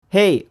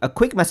Hey, a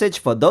quick message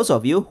for those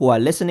of you who are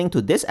listening to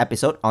this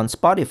episode on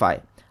Spotify.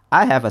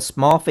 I have a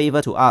small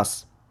favor to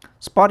ask.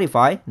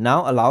 Spotify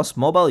now allows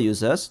mobile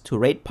users to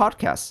rate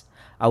podcasts.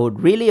 I would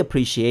really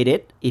appreciate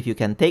it if you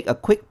can take a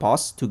quick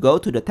pause to go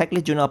to the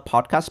Techly Journal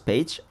podcast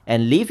page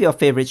and leave your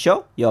favorite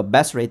show, your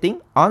best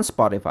rating on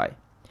Spotify.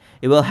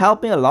 It will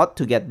help me a lot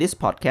to get this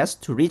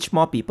podcast to reach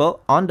more people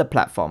on the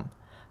platform.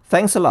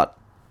 Thanks a lot.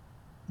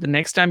 The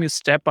next time you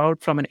step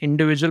out from an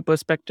individual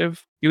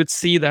perspective, you would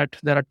see that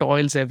there are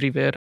toils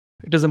everywhere.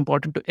 It is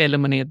important to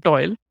eliminate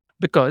toil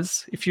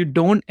because if you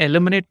don't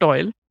eliminate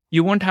toil,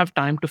 you won't have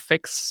time to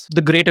fix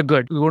the greater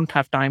good. You won't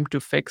have time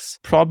to fix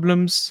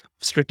problems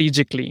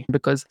strategically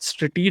because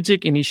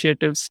strategic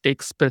initiatives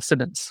takes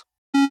precedence.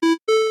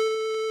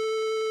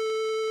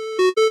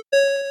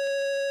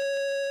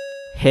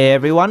 Hey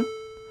everyone,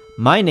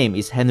 my name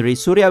is Henry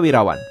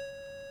Suryawirawan,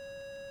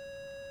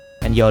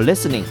 and you're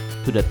listening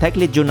to the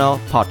Techly Journal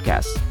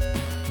podcast,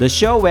 the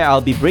show where I'll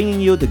be bringing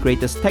you the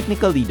greatest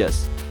technical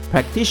leaders,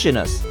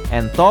 practitioners,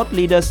 and thought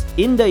leaders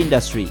in the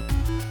industry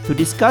to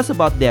discuss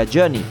about their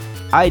journey,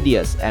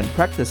 ideas, and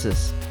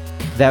practices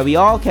that we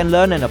all can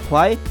learn and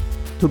apply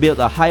to build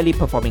a highly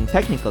performing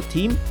technical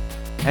team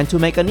and to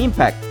make an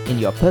impact in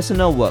your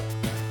personal work.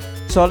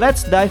 So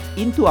let's dive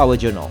into our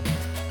journal.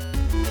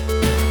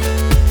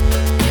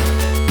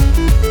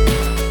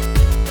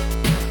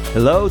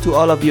 Hello to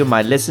all of you,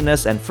 my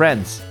listeners and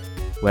friends.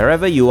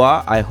 Wherever you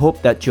are, I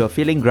hope that you're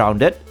feeling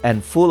grounded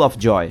and full of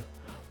joy.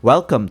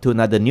 Welcome to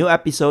another new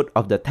episode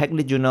of the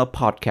Techly Journal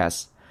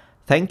podcast.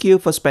 Thank you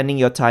for spending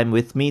your time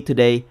with me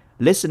today,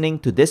 listening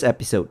to this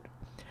episode.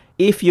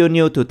 If you're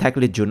new to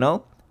Techly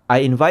Journal,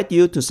 I invite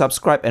you to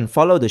subscribe and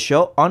follow the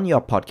show on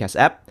your podcast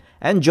app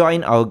and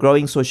join our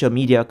growing social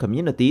media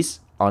communities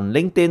on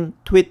LinkedIn,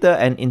 Twitter,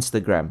 and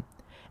Instagram.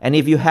 And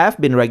if you have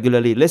been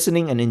regularly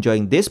listening and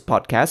enjoying this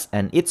podcast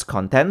and its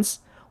contents,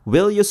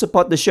 will you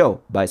support the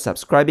show by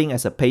subscribing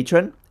as a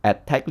patron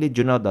at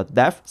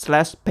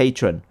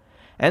techlyjournal.dev/patron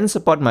and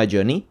support my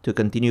journey to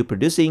continue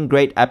producing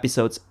great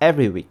episodes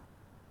every week.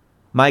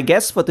 My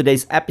guest for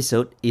today's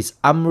episode is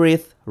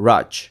Amrith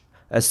Raj,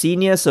 a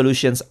senior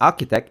solutions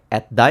architect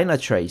at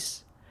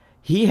Dynatrace.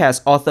 He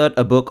has authored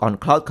a book on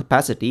cloud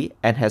capacity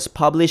and has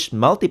published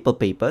multiple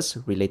papers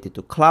related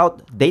to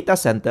cloud, data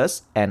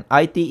centers, and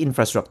IT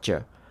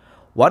infrastructure.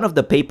 One of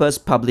the papers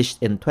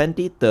published in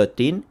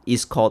 2013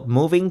 is called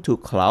Moving to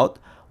Cloud,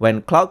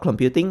 when cloud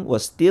computing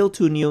was still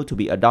too new to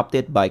be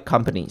adopted by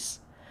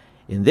companies.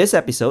 In this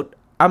episode,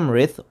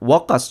 Amrith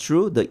walks us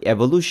through the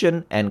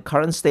evolution and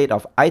current state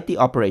of IT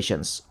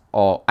operations,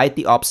 or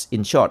IT Ops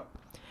in short.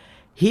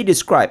 He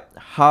described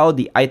how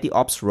the IT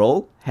Ops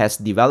role has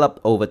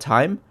developed over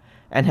time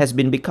and has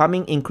been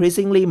becoming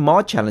increasingly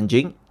more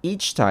challenging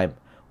each time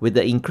with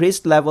the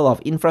increased level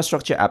of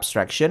infrastructure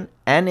abstraction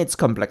and its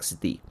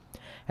complexity,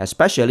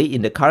 especially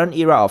in the current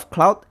era of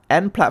cloud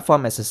and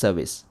platform as a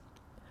service.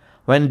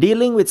 When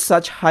dealing with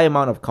such high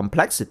amount of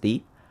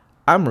complexity,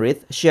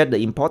 Amrith shared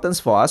the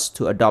importance for us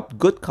to adopt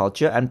good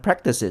culture and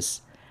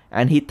practices,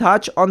 and he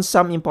touched on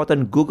some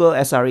important Google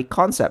SRE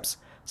concepts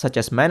such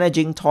as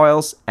managing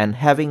toils and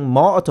having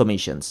more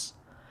automations.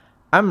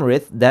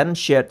 Amrith then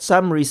shared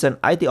some recent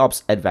IT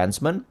Ops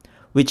advancement,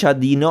 which are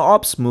the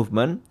NoOps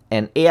movement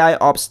and AI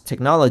Ops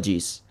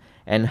technologies,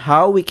 and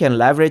how we can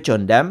leverage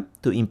on them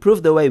to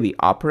improve the way we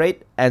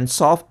operate and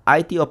solve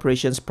IT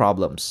operations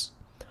problems.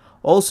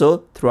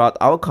 Also, throughout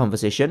our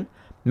conversation,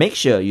 make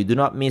sure you do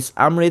not miss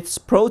Amrith's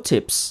pro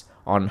tips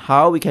on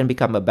how we can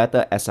become a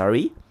better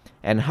SRE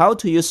and how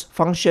to use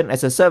function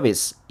as a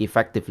service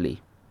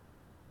effectively.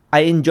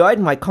 I enjoyed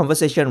my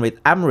conversation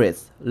with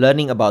Amrith,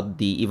 learning about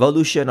the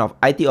evolution of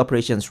IT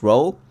operations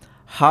role,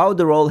 how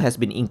the role has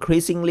been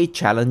increasingly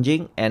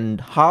challenging,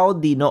 and how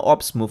the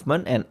NoOps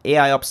movement and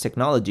AIOps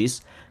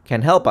technologies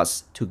can help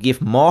us to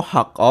give more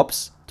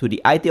HuckOps to the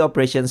IT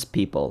operations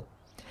people.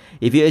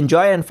 If you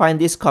enjoy and find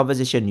this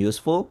conversation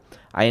useful,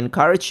 I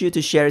encourage you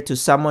to share it to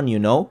someone you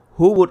know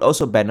who would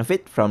also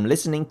benefit from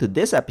listening to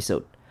this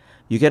episode.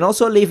 You can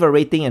also leave a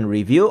rating and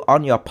review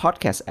on your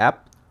podcast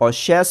app or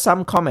share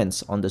some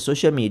comments on the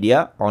social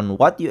media on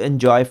what you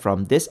enjoy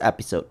from this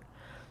episode.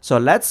 So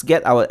let's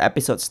get our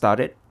episode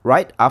started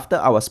right after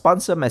our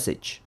sponsor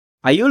message.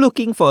 Are you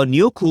looking for a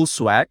new cool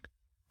swag?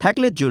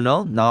 Techly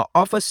Journal now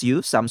offers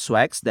you some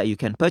swags that you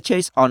can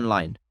purchase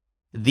online.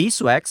 These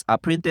swags are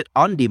printed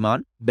on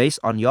demand based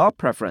on your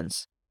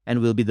preference and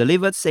will be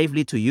delivered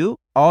safely to you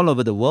all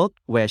over the world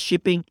where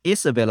shipping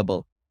is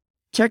available.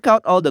 Check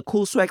out all the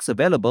cool swags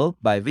available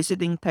by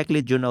visiting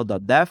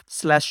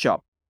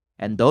techlyjournal.dev/shop.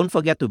 And don't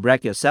forget to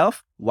brag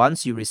yourself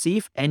once you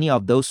receive any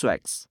of those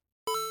swags.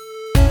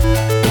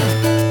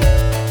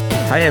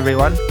 Hi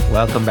everyone,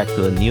 welcome back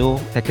to a new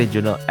Techly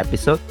Journal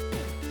episode.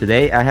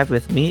 Today, I have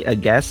with me a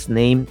guest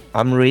named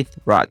Amrith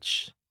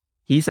Raj.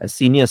 He's a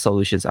senior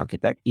solutions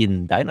architect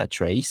in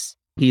Dynatrace.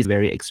 He's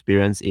very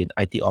experienced in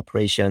IT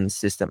operations,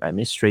 system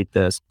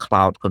administrators,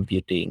 cloud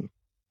computing.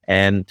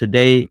 And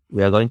today,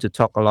 we are going to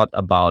talk a lot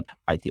about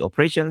IT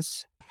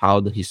operations, how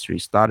the history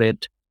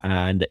started,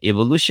 and the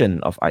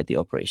evolution of IT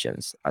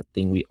operations. I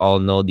think we all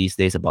know these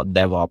days about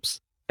DevOps,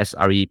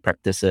 SRE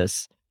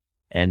practices.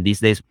 And these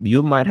days,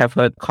 you might have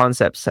heard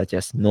concepts such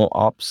as no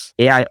ops,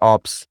 AI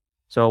ops.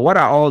 So, what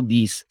are all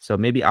these? So,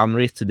 maybe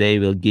Amrit today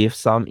will give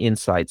some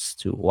insights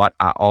to what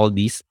are all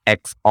these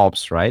X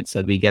ops, right?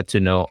 So, we get to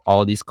know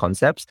all these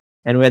concepts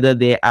and whether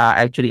they are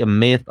actually a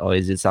myth or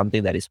is it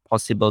something that is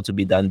possible to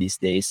be done these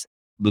days.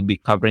 We'll be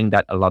covering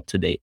that a lot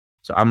today.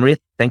 So, Amrit,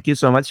 thank you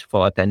so much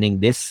for attending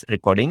this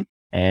recording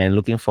and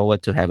looking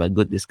forward to have a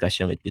good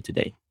discussion with you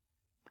today.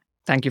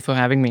 Thank you for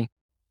having me.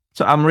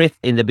 So, Amrit,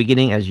 in the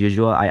beginning, as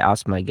usual, I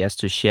ask my guests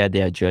to share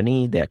their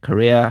journey, their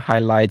career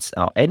highlights,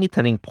 or any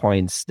turning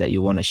points that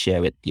you want to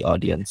share with the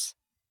audience.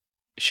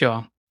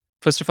 Sure.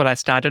 First of all, I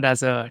started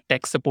as a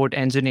tech support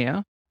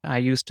engineer. I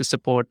used to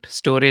support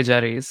storage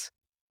arrays.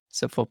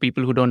 So, for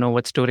people who don't know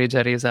what storage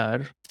arrays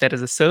are, if there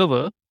is a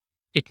server,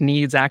 it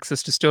needs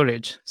access to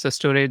storage. So,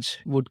 storage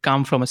would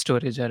come from a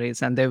storage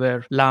arrays, and there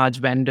were large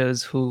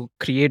vendors who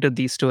created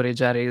these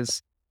storage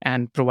arrays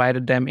and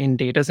provided them in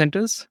data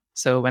centers.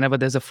 So, whenever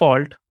there's a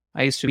fault,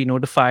 I used to be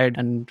notified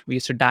and we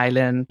used to dial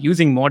in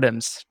using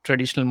modems,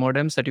 traditional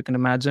modems that you can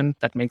imagine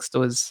that makes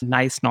those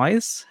nice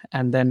noise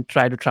and then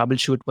try to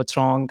troubleshoot what's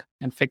wrong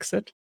and fix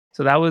it.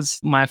 So that was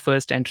my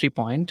first entry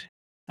point.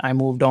 I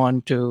moved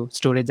on to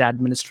storage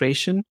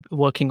administration,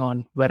 working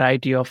on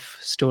variety of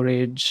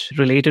storage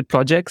related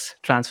projects,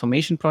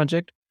 transformation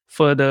project,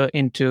 further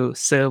into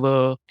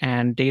server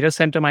and data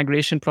center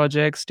migration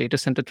projects, data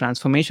center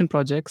transformation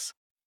projects.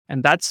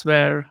 And that's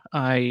where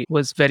I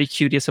was very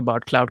curious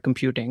about cloud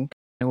computing.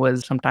 It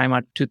was sometime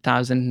at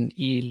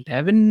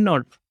 2011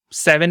 or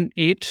 7,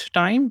 8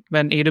 time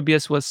when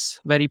AWS was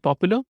very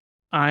popular.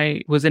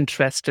 I was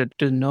interested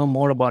to know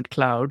more about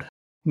cloud.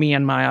 Me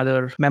and my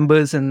other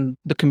members in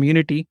the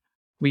community,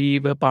 we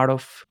were part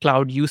of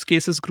Cloud Use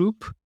Cases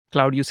Group.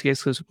 Cloud Use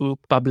Cases Group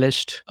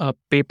published a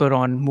paper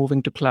on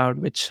moving to cloud,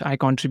 which I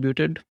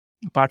contributed.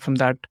 Apart from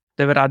that,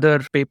 there were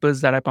other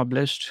papers that I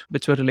published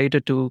which were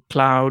related to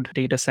cloud,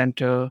 data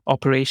center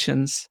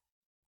operations.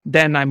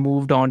 Then I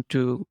moved on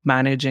to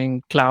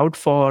managing cloud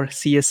for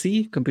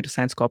CSE, Computer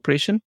Science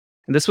Corporation.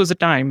 And this was a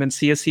time when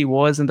CSE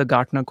was in the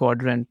Gartner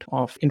quadrant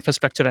of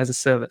infrastructure as a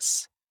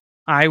service.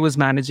 I was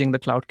managing the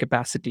cloud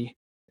capacity.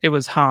 It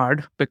was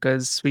hard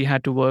because we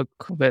had to work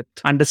with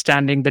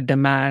understanding the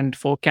demand,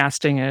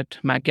 forecasting it,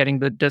 getting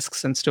the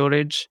disks and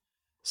storage.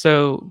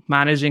 So,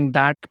 managing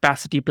that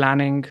capacity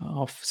planning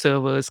of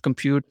servers,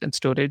 compute, and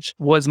storage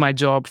was my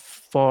job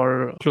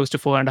for close to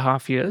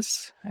 4.5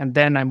 years. And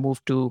then I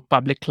moved to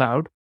public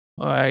cloud.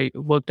 I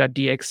worked at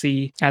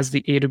DXC as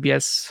the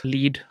AWS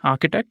lead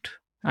architect.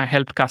 I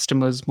helped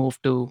customers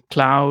move to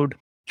cloud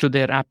through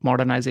their app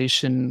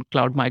modernization,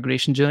 cloud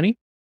migration journey.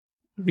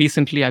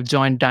 Recently, I've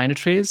joined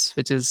Dynatrace,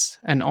 which is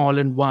an all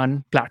in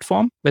one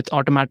platform with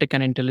automatic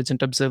and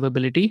intelligent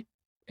observability.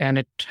 And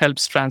it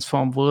helps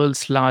transform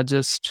world's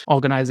largest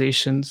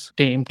organizations,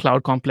 tame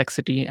cloud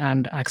complexity,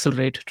 and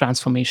accelerate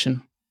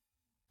transformation.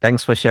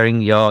 Thanks for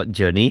sharing your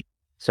journey.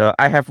 So,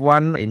 I have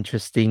one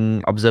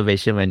interesting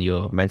observation when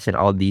you mentioned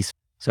all these.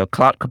 So,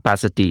 cloud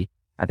capacity.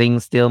 I think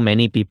still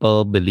many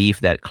people believe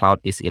that cloud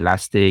is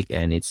elastic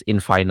and it's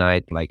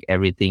infinite, like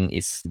everything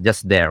is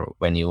just there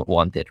when you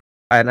want it.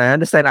 And I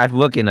understand I've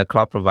worked in a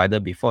cloud provider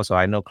before, so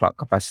I know cloud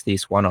capacity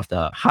is one of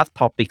the hot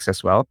topics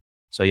as well.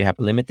 So you have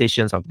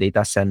limitations of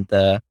data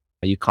center.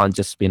 You can't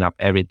just spin up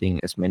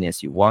everything as many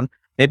as you want.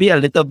 Maybe a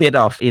little bit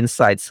of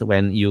insights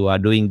when you are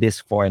doing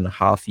this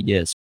 4.5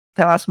 years.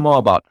 Tell us more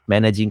about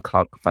managing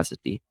cloud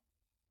capacity.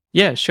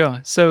 Yeah,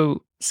 sure.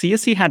 So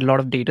CSC had a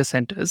lot of data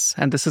centers,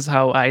 and this is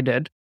how I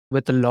did.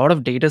 With a lot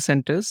of data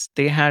centers,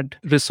 they had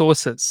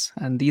resources,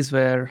 and these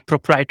were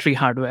proprietary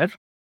hardware.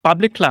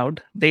 Public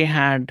cloud, they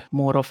had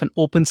more of an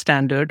open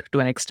standard to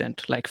an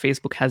extent, like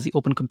Facebook has the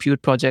open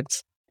compute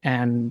projects,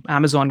 and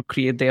Amazon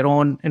create their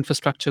own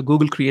infrastructure,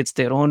 Google creates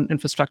their own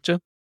infrastructure.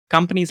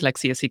 Companies like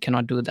CSC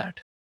cannot do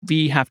that.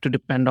 We have to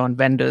depend on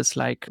vendors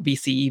like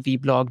VCE,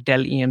 Vblog,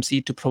 Dell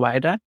EMC to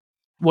provide that.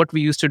 What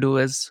we used to do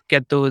is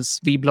get those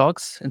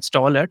vBlogs,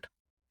 install it,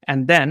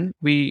 and then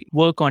we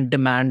work on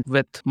demand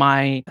with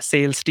my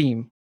sales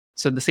team.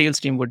 So the sales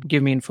team would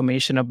give me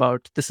information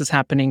about this is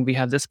happening, we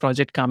have this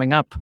project coming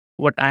up.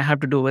 What I have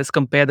to do is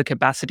compare the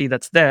capacity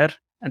that's there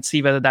and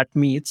see whether that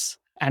meets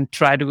and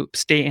try to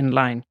stay in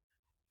line.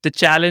 The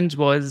challenge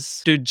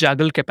was to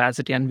juggle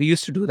capacity, and we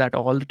used to do that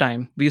all the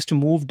time. We used to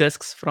move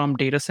disks from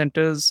data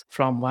centers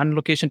from one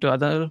location to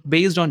other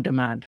based on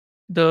demand.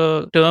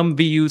 The term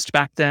we used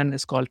back then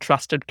is called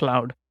trusted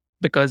cloud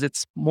because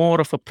it's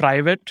more of a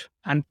private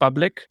and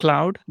public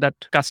cloud that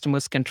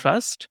customers can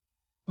trust.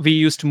 We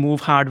used to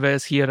move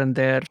hardwares here and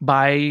there,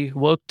 buy,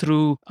 work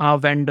through our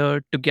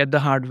vendor to get the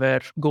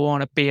hardware, go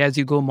on a pay as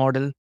you go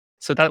model.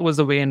 So that was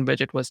the way in which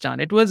it was done.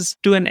 It was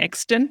to an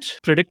extent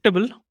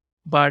predictable,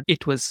 but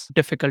it was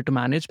difficult to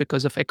manage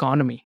because of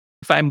economy.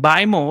 If I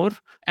buy more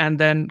and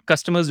then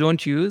customers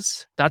don't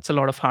use, that's a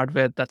lot of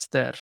hardware that's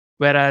there.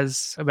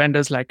 Whereas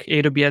vendors like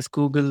AWS,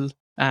 Google,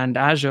 and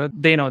Azure,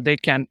 they know they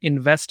can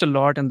invest a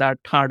lot in that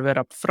hardware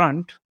up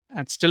front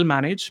and still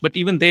manage, but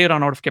even they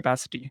run out of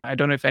capacity. I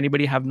don't know if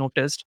anybody have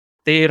noticed,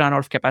 they run out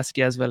of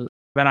capacity as well.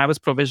 When I was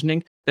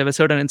provisioning, there were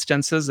certain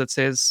instances that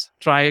says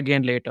try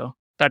again later.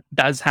 That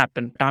does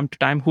happen time to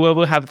time.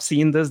 Whoever have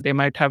seen this, they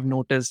might have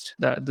noticed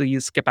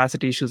these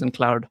capacity issues in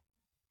cloud.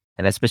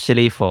 And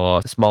especially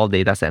for small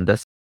data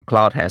centers,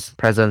 cloud has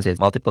presence in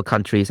multiple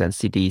countries and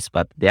cities,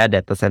 but their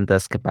data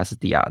centers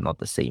capacity are not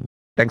the same.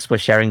 Thanks for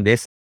sharing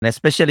this. And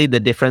especially the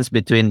difference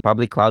between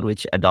public cloud,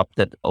 which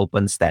adopted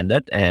open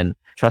standard, and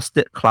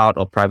trusted cloud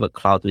or private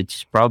cloud, which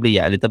is probably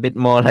a little bit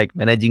more like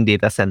managing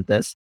data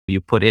centers. You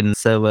put in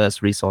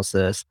servers,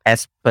 resources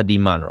as per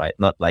demand, right?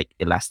 Not like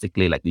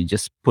elastically, like you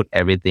just put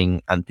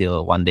everything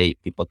until one day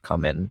people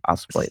come and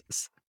ask for it.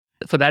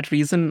 For that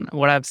reason,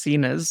 what I've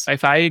seen is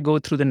if I go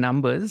through the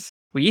numbers,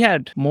 we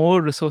had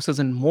more resources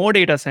and more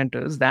data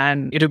centers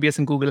than AWS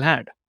and Google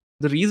had.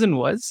 The reason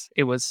was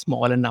it was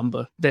small in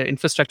number. The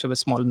infrastructure was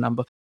small in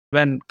number.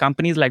 When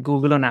companies like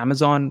Google and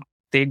Amazon,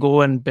 they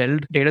go and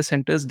build data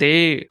centers,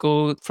 they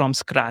go from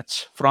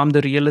scratch, from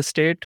the real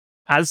estate.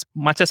 As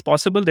much as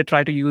possible, they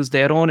try to use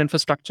their own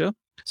infrastructure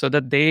so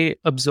that they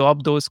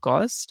absorb those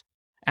costs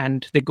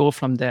and they go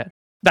from there.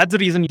 That's the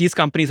reason these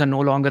companies are no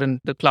longer in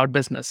the cloud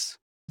business.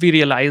 We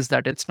realize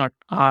that it's not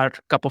our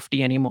cup of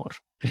tea anymore,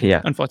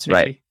 Yeah,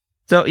 unfortunately. right.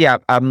 So yeah,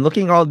 I'm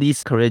looking all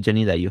these career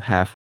journey that you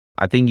have.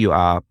 I think you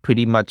are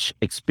pretty much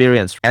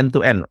experienced end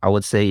to end, I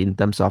would say, in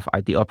terms of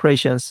IT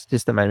operations,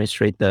 system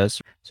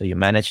administrators. So you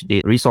manage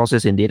the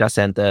resources in data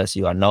centers.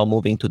 You are now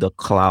moving to the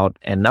cloud,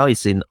 and now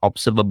it's in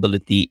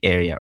observability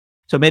area.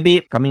 So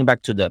maybe coming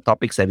back to the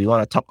topics that we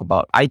want to talk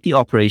about, IT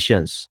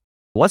operations.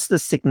 What's the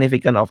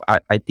significance of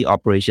IT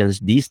operations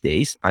these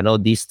days? I know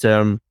this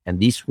term and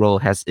this role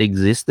has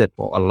existed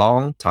for a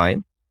long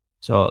time.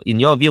 So in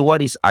your view,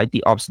 what is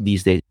IT ops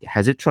these days?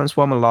 Has it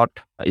transformed a lot?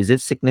 Is it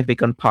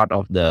significant part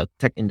of the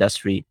tech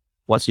industry?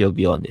 What's your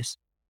view on this?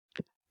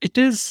 It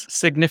is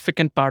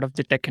significant part of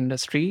the tech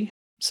industry.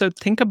 So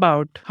think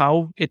about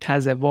how it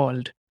has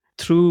evolved.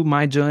 Through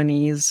my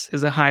journeys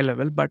is a high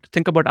level, but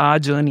think about our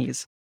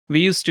journeys. We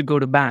used to go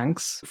to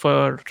banks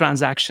for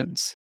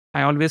transactions.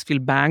 I always feel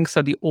banks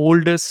are the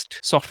oldest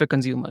software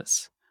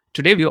consumers.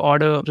 Today, we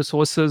order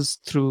resources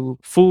through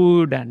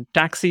food and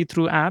taxi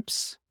through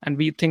apps, and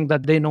we think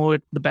that they know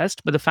it the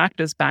best. But the fact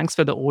is, banks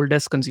were the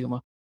oldest consumer.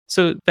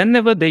 So,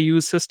 whenever they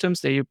use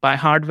systems, they buy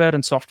hardware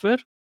and software.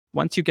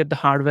 Once you get the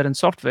hardware and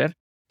software,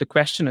 the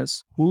question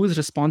is who is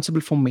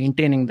responsible for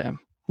maintaining them?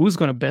 Who's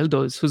going to build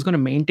those? Who's going to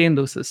maintain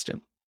those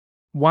systems?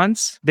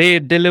 Once they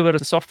deliver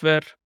the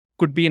software,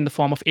 could be in the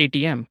form of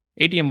ATM.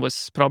 ATM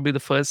was probably the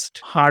first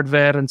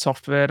hardware and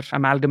software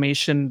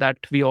amalgamation that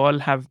we all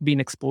have been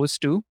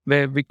exposed to,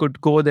 where we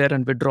could go there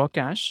and withdraw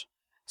cash.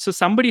 So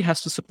somebody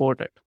has to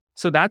support it.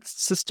 So that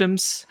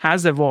systems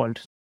has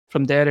evolved.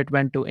 From there, it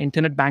went to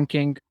internet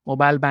banking,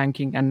 mobile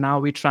banking, and now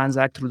we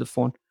transact through the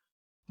phone.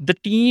 The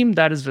team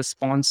that is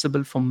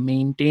responsible for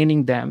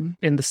maintaining them,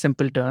 in the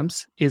simple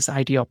terms, is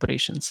IT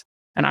operations.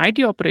 And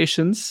IT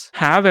operations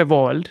have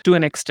evolved to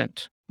an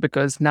extent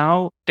because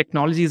now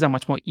technologies are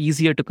much more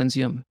easier to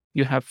consume.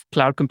 You have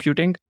cloud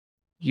computing,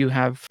 you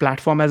have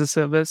platform as a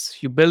service,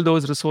 you build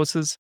those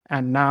resources,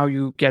 and now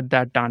you get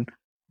that done.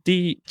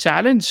 The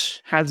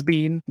challenge has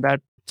been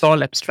that it's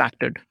all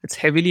abstracted. It's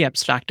heavily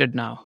abstracted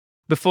now.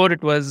 Before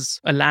it was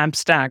a LAMP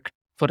stack,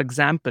 for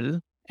example,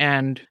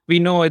 and we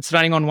know it's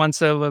running on one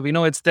server, we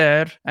know it's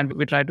there, and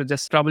we try to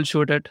just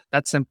troubleshoot it.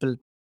 That's simple.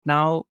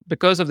 Now,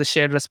 because of the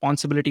shared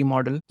responsibility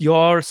model,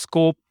 your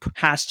scope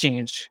has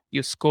changed.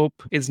 Your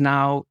scope is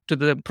now to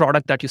the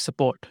product that you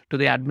support, to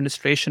the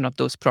administration of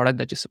those products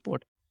that you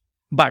support.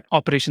 But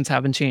operations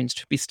haven't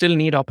changed. We still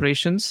need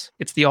operations.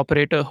 It's the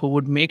operator who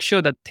would make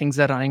sure that things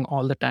are running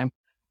all the time.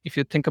 If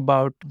you think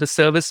about the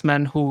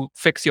servicemen who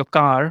fix your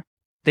car,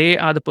 they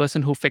are the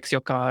person who fix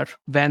your car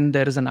when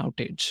there is an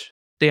outage.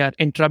 They are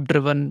interrupt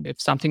driven.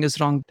 If something is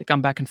wrong, they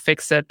come back and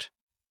fix it.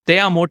 They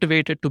are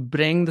motivated to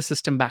bring the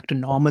system back to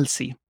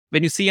normalcy.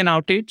 When you see an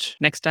outage,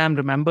 next time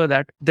remember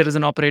that there is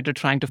an operator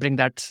trying to bring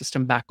that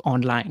system back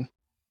online.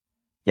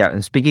 Yeah,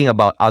 and speaking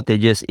about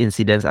outages,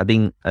 incidents, I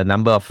think a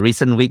number of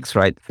recent weeks,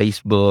 right?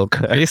 Facebook.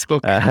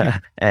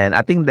 And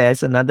I think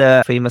there's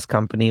another famous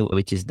company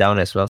which is down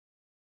as well.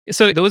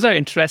 So those are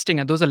interesting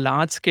and those are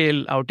large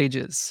scale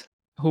outages.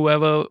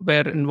 Whoever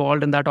were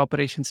involved in that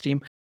operations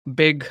team,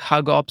 big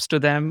hug ops to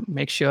them,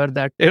 make sure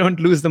that they don't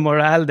lose the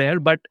morale there,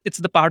 but it's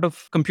the part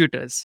of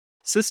computers.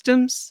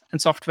 Systems and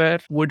software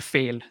would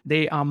fail.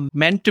 They are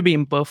meant to be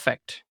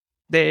imperfect.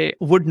 They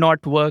would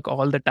not work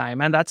all the time.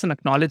 And that's an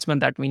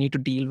acknowledgement that we need to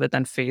deal with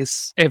and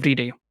face every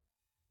day.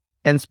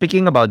 And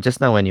speaking about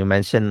just now when you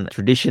mentioned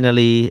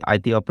traditionally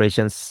IT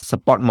operations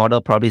support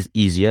model probably is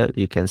easier.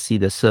 You can see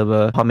the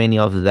server, how many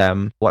of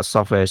them, what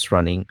software is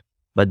running.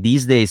 But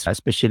these days,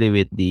 especially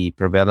with the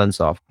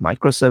prevalence of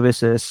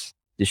microservices,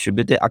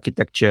 distributed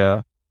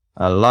architecture,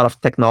 a lot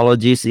of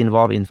technologies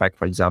involved. In fact,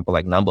 for example,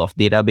 like number of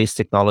database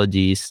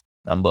technologies,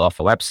 number of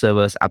web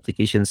servers,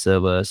 application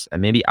servers,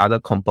 and maybe other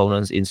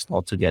components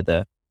installed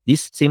together.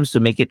 This seems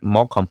to make it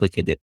more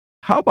complicated.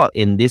 How about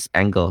in this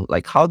angle?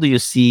 Like, how do you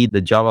see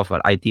the job of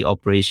an IT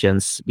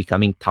operations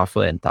becoming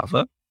tougher and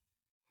tougher?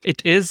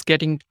 It is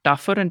getting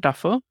tougher and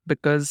tougher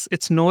because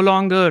it's no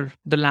longer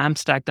the LAMP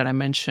stack that I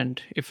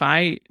mentioned. If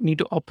I need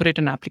to operate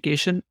an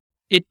application,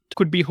 it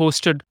could be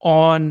hosted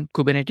on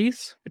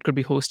Kubernetes. It could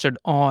be hosted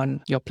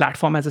on your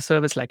platform as a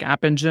service like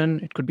App Engine.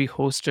 It could be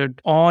hosted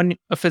on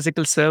a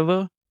physical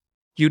server.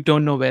 You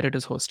don't know where it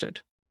is hosted.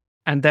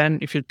 And then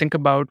if you think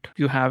about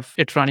you have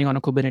it running on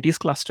a Kubernetes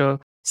cluster,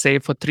 say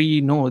for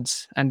 3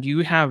 nodes, and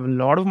you have a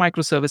lot of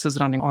microservices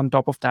running on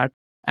top of that,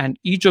 and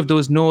each of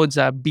those nodes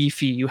are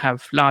beefy, you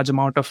have large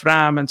amount of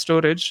RAM and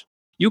storage,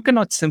 you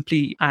cannot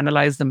simply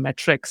analyze the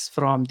metrics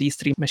from these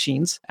 3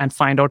 machines and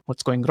find out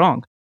what's going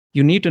wrong.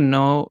 You need to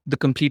know the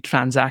complete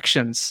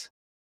transactions.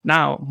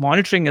 Now,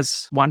 monitoring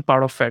is one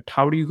part of it.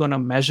 How are you going to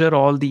measure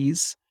all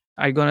these?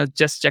 Are you going to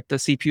just check the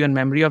CPU and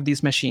memory of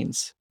these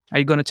machines? Are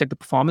you going to check the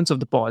performance of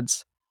the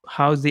pods?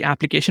 How's the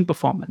application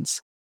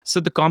performance? So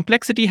the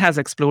complexity has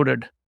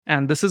exploded.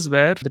 And this is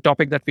where the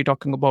topic that we're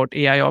talking about,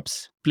 AI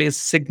ops, plays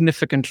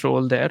significant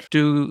role there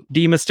to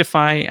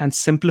demystify and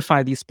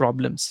simplify these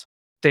problems.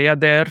 They are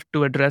there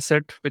to address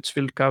it, which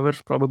we'll cover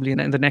probably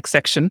in the next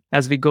section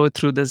as we go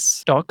through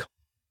this talk.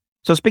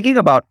 So speaking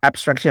about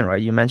abstraction,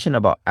 right? You mentioned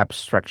about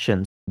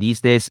abstraction.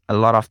 These days, a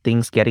lot of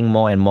things getting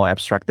more and more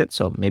abstracted.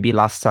 So maybe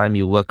last time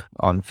you work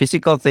on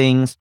physical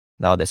things.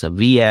 Now there's a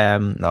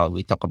VM. Now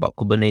we talk about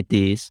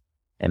Kubernetes.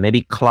 And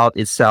maybe cloud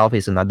itself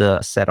is another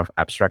set of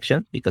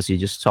abstraction because you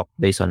just talk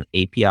based on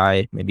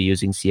API, maybe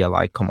using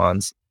CLI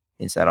commands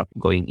instead of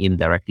going in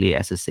directly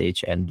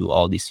SSH and do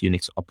all these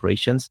Unix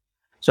operations.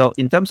 So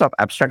in terms of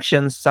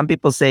abstractions, some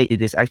people say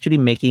it is actually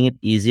making it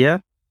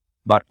easier.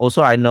 But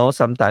also, I know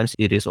sometimes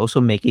it is also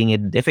making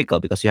it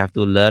difficult because you have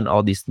to learn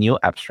all these new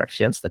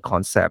abstractions, the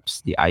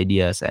concepts, the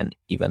ideas, and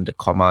even the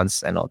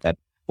commands and all that.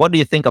 What do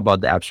you think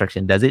about the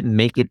abstraction? Does it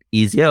make it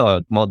easier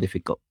or more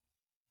difficult?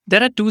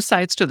 There are 2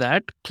 sides to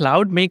that.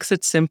 Cloud makes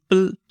it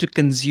simple to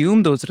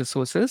consume those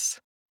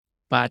resources,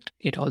 but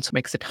it also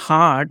makes it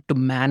hard to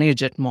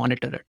manage it,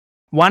 monitor it.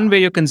 One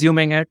way you're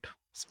consuming it,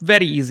 it's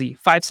very easy.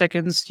 5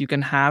 seconds, you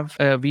can have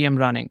a VM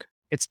running.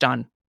 It's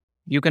done.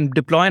 You can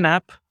deploy an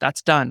app,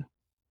 that's done.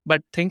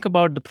 But think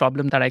about the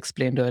problem that I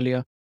explained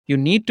earlier. You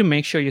need to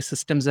make sure your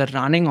systems are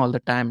running all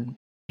the time.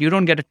 You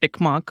don't get a tick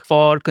mark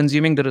for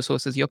consuming the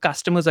resources. Your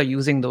customers are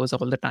using those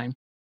all the time.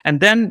 And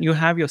then you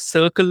have your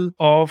circle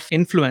of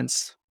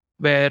influence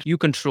where you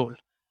control.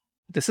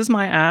 This is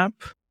my app.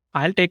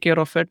 I'll take care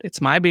of it.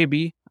 It's my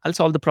baby. I'll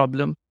solve the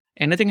problem.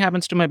 Anything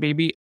happens to my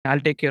baby,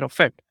 I'll take care of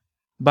it.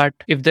 But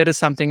if there is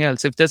something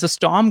else, if there's a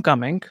storm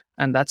coming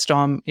and that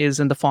storm is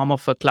in the form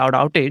of a cloud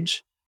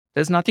outage,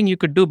 there's nothing you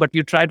could do but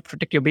you try to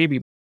protect your baby.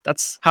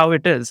 That's how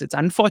it is. It's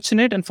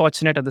unfortunate and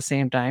fortunate at the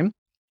same time.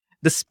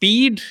 The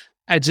speed,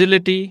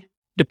 agility,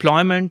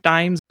 deployment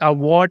times are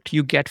what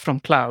you get from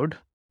cloud,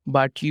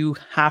 but you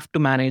have to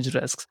manage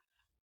risks.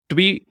 To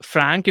be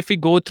frank, if we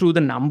go through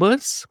the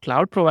numbers,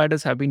 cloud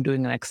providers have been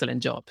doing an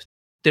excellent job.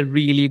 They're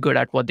really good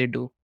at what they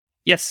do.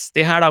 Yes,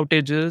 they had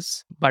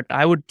outages, but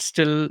I would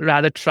still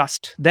rather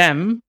trust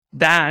them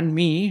than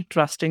me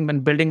trusting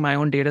when building my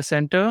own data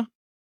center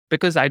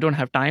because I don't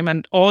have time.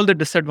 And all the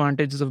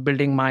disadvantages of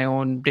building my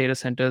own data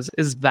centers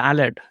is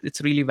valid.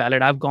 It's really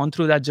valid. I've gone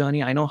through that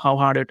journey. I know how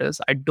hard it is.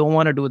 I don't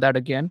want to do that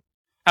again.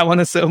 I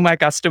want to serve my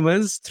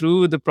customers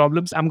through the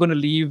problems. I'm going to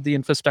leave the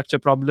infrastructure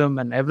problem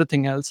and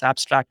everything else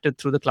abstracted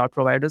through the cloud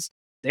providers.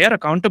 They are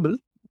accountable.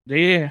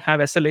 They have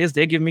SLAs.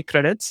 They give me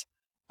credits.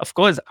 Of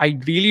course, I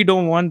really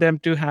don't want them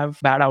to have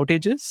bad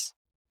outages,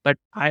 but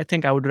I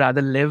think I would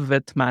rather live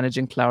with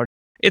managing cloud.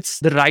 It's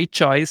the right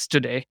choice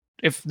today.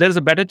 If there's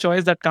a better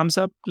choice that comes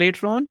up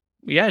later on,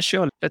 yeah,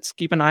 sure. Let's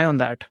keep an eye on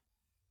that.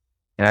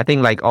 And I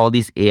think like all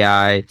these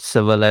AI,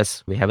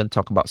 serverless, we haven't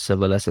talked about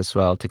serverless as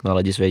well,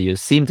 technologies where you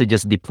seem to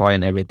just deploy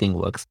and everything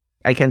works.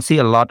 I can see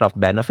a lot of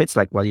benefits,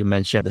 like what you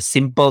mentioned, the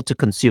simple to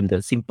consume,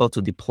 the simple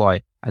to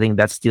deploy. I think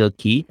that's still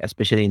key,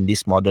 especially in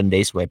these modern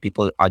days where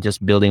people are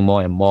just building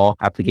more and more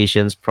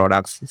applications,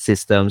 products,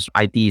 systems.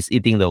 IT is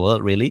eating the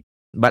world, really.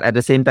 But at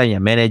the same time, yeah,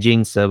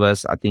 managing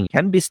servers, I think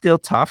can be still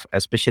tough,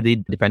 especially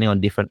depending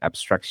on different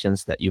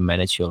abstractions that you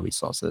manage your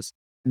resources.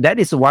 That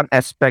is one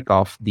aspect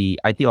of the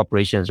IT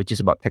operations, which is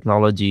about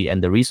technology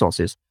and the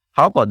resources.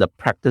 How about the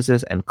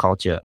practices and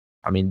culture?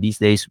 I mean, these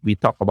days we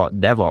talk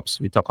about DevOps,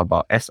 we talk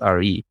about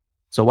SRE.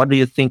 So what do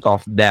you think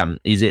of them?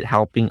 Is it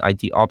helping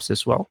IT ops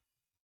as well?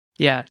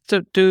 Yeah.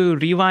 So to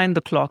rewind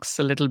the clocks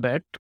a little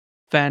bit,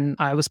 when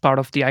I was part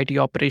of the IT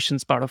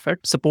operations part of it,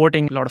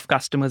 supporting a lot of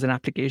customers and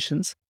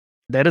applications,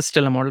 there is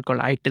still a model called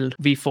ITIL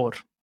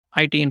V4,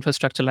 IT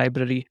Infrastructure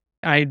Library.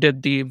 I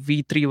did the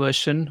V3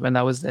 version when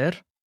I was there.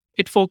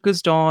 It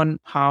focused on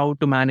how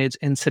to manage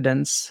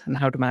incidents and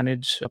how to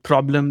manage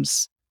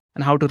problems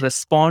and how to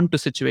respond to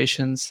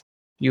situations.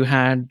 You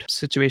had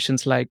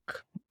situations like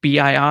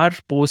PIR,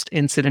 post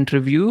incident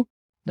review,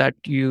 that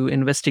you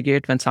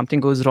investigate when something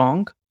goes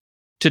wrong.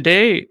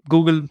 Today,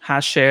 Google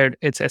has shared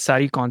its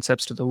SRE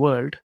concepts to the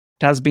world.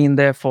 It has been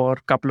there for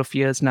a couple of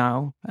years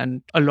now,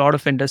 and a lot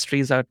of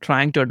industries are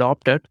trying to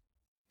adopt it.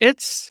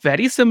 It's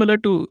very similar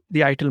to the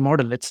ITIL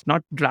model. It's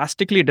not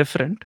drastically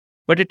different,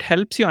 but it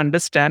helps you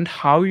understand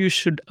how you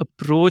should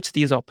approach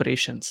these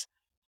operations.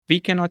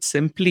 We cannot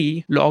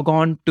simply log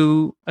on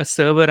to a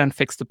server and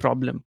fix the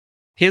problem.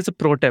 Here's a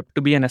pro tip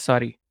to be an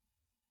SRE: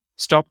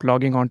 stop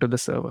logging on to the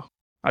server.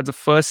 That's the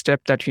first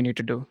step that you need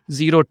to do.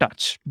 Zero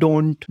touch.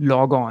 Don't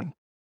log on.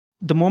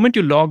 The moment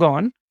you log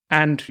on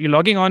and you're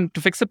logging on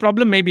to fix the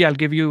problem, maybe I'll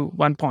give you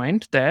one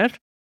point there.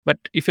 But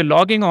if you're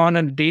logging on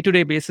a day to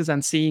day basis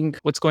and seeing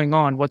what's going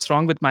on, what's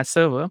wrong with my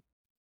server,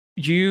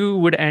 you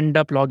would end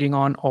up logging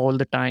on all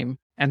the time.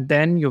 And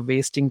then you're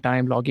wasting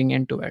time logging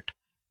into it.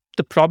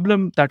 The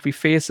problem that we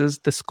face is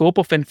the scope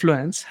of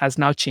influence has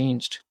now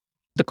changed.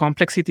 The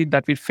complexity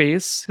that we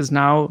face is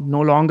now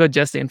no longer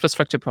just the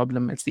infrastructure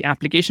problem, it's the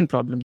application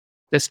problem.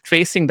 There's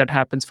tracing that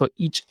happens for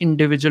each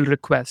individual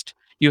request.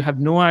 You have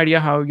no idea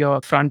how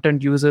your front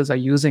end users are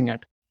using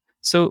it.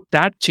 So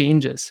that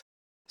changes.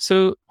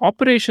 So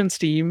operations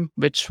team,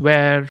 which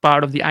were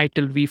part of the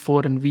ITIL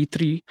V4 and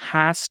V3,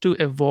 has to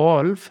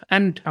evolve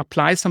and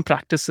apply some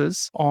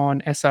practices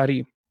on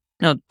SRE.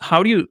 Now,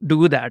 how do you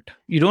do that?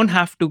 You don't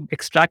have to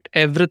extract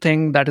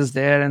everything that is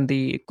there in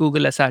the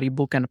Google SRE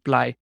book and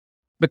apply.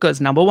 Because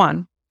number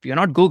one, you're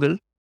not Google.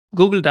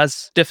 Google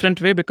does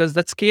different way because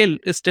that scale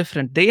is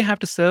different. They have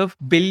to serve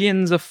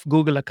billions of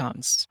Google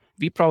accounts.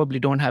 We probably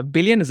don't have.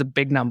 Billion is a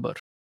big number.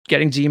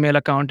 Getting Gmail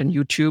account and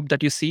YouTube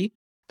that you see,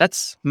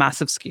 that's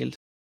massive scale.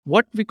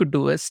 What we could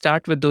do is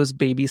start with those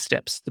baby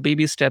steps. The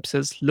baby steps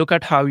is look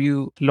at how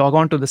you log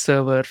on to the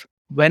server.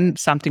 When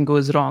something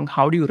goes wrong,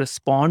 how do you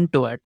respond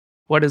to it?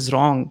 What is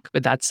wrong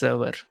with that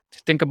server?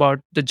 Think about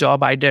the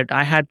job I did.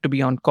 I had to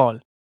be on call.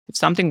 If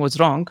something was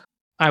wrong,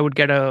 I would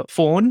get a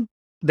phone.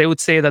 They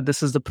would say that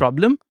this is the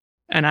problem.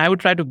 And I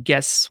would try to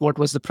guess what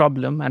was the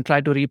problem and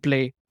try to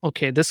replay,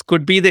 okay, this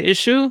could be the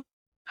issue.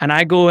 And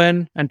I go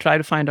in and try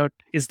to find out,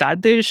 is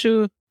that the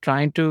issue?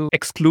 Trying to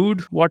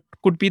exclude what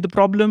could be the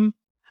problem.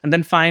 And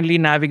then finally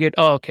navigate,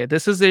 oh, okay,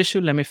 this is the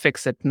issue. Let me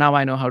fix it. Now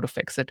I know how to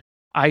fix it.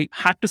 I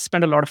had to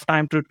spend a lot of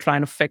time to try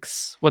to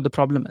fix what the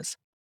problem is.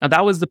 Now,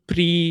 that was the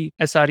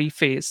pre-SRE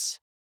phase.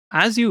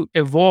 As you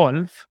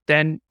evolve,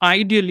 then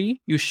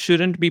ideally, you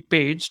shouldn't be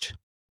paged.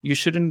 You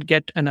shouldn't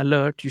get an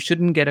alert. You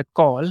shouldn't get a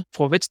call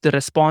for which the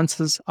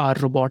responses are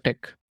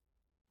robotic,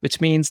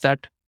 which means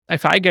that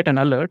if I get an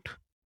alert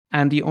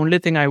and the only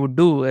thing I would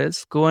do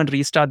is go and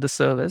restart the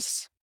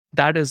service,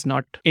 that is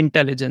not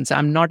intelligence.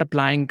 I'm not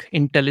applying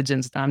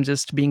intelligence. I'm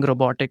just being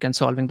robotic and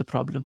solving the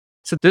problem.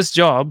 So this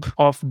job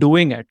of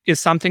doing it is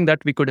something that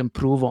we could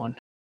improve on.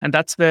 And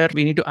that's where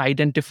we need to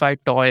identify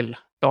toil.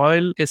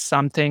 Toil is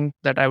something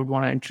that I would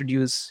want to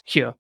introduce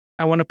here.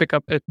 I want to pick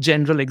up a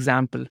general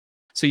example.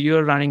 So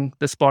you're running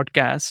this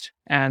podcast,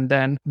 and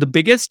then the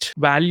biggest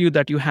value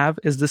that you have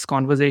is this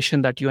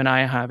conversation that you and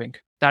I are having.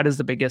 That is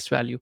the biggest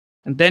value.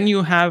 And then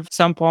you have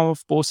some form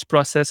of post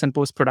process and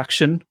post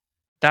production.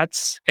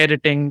 That's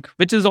editing,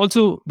 which is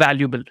also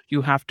valuable.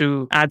 You have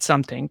to add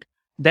something.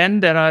 Then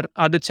there are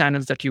other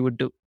channels that you would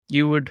do.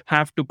 You would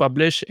have to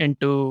publish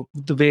into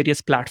the various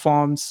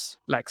platforms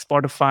like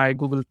Spotify,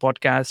 Google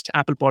Podcast,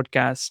 Apple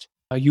Podcast,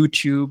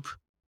 YouTube.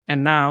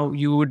 And now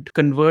you would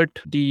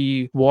convert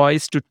the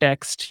voice to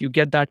text. You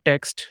get that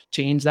text,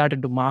 change that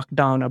into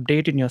Markdown,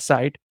 update in your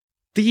site.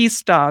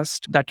 These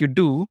tasks that you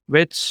do,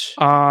 which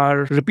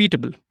are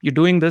repeatable, you're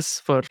doing this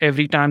for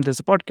every time there's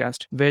a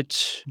podcast,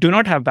 which do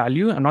not have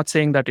value. I'm not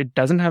saying that it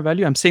doesn't have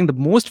value. I'm saying the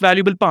most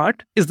valuable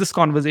part is this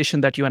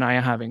conversation that you and I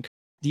are having.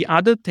 The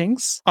other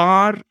things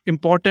are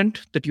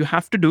important that you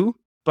have to do,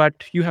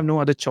 but you have no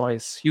other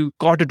choice. You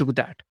got to do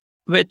that,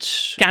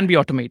 which can be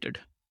automated.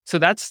 So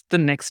that's the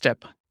next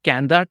step.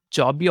 Can that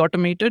job be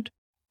automated?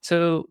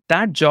 So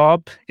that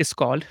job is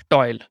called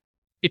toil.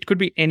 It could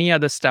be any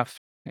other stuff.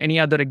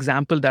 Any other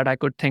example that I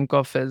could think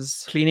of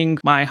is cleaning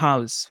my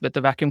house with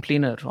a vacuum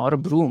cleaner or a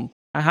broom.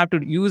 I have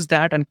to use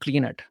that and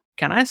clean it.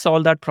 Can I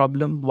solve that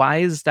problem? Why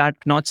is that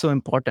not so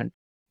important?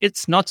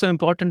 It's not so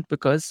important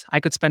because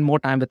I could spend more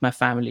time with my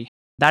family.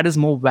 That is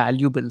more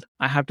valuable.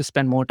 I have to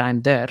spend more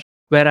time there.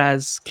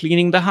 Whereas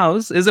cleaning the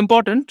house is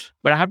important,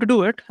 but I have to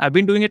do it. I've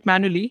been doing it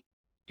manually.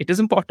 It is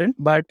important,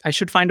 but I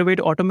should find a way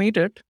to automate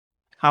it.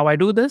 How I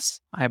do this?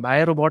 I buy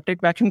a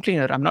robotic vacuum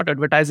cleaner. I'm not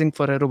advertising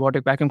for a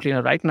robotic vacuum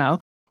cleaner right now,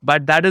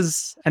 but that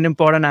is an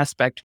important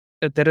aspect.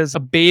 That there is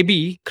a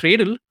baby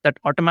cradle that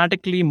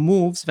automatically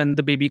moves when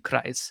the baby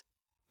cries.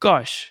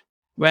 Gosh,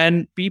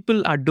 when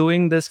people are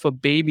doing this for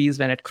babies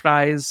when it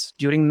cries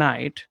during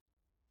night,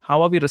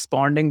 how are we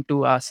responding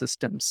to our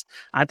systems?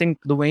 I think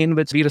the way in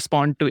which we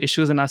respond to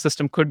issues in our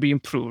system could be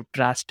improved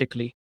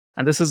drastically.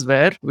 And this is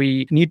where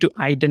we need to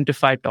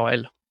identify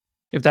toil,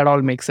 if that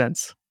all makes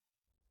sense.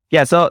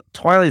 Yeah, so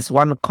toil is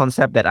one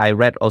concept that I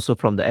read also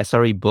from the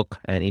SRE book.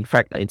 And in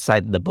fact,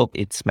 inside the book,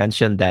 it's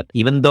mentioned that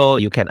even though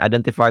you can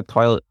identify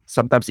toil,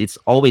 sometimes it's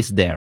always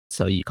there.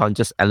 So you can't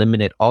just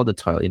eliminate all the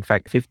toil. In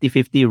fact,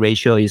 50-50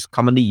 ratio is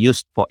commonly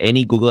used for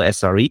any Google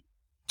SRE.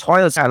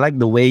 Toil, I like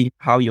the way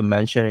how you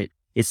mention it.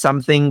 It's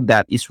something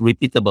that is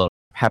repeatable,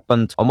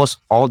 happens almost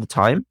all the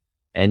time.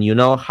 And you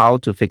know how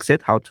to fix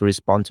it, how to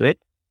respond to it.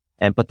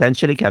 and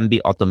potentially can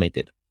be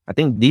automated. I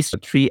think these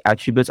three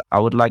attributes, I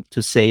would like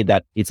to say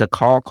that it's a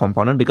core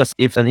component, because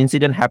if an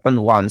incident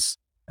happened once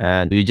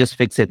and you just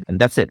fix it and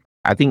that's it,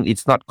 I think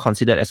it's not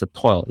considered as a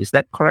toil. Is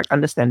that correct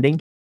understanding?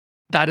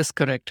 That is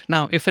correct.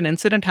 Now, if an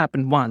incident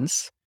happened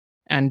once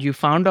and you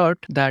found out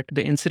that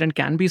the incident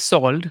can be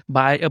solved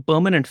by a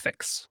permanent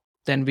fix,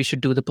 then we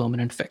should do the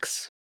permanent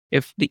fix.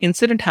 If the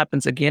incident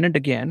happens again and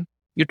again,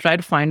 you try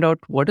to find out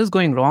what is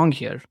going wrong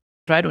here,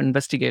 try to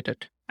investigate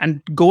it,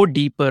 and go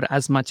deeper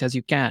as much as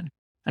you can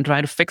and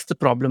try to fix the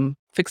problem,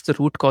 fix the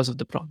root cause of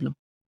the problem.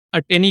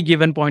 At any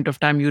given point of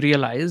time, you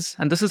realize,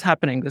 and this is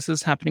happening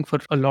for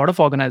a lot of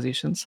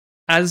organizations.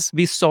 As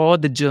we saw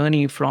the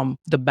journey from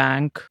the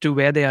bank to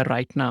where they are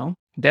right now,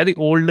 they're the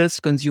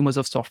oldest consumers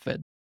of software.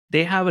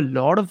 They have a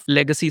lot of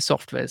legacy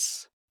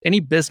softwares. Any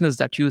business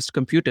that used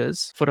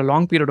computers for a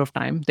long period of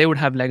time, they would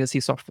have legacy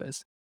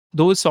softwares.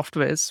 Those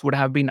softwares would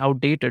have been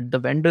outdated. The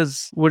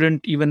vendors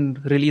wouldn't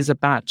even release a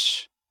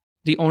patch.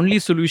 The only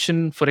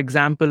solution, for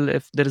example,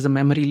 if there is a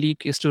memory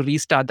leak, is to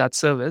restart that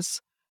service.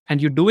 And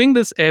you're doing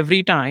this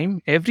every time,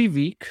 every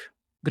week.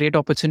 Great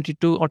opportunity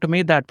to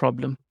automate that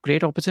problem.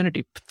 Great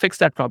opportunity, fix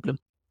that problem.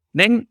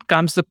 Then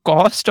comes the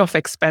cost of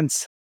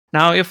expense.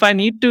 Now, if I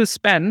need to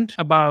spend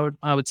about,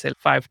 I would say,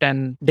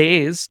 5-10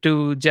 days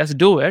to just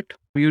do it,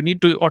 you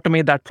need to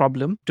automate that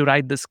problem, to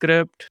write the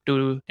script,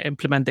 to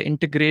implement the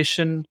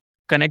integration,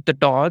 connect the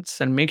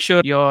dots, and make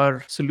sure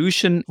your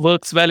solution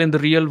works well in the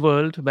real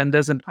world. When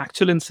there's an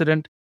actual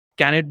incident,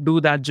 can it do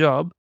that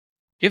job?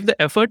 If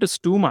the effort is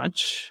too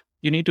much,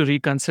 you need to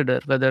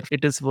reconsider whether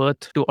it is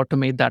worth to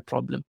automate that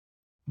problem.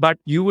 But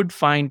you would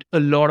find a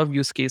lot of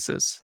use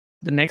cases.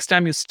 The next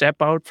time you step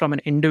out from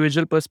an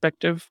individual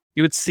perspective,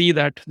 you would see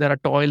that there are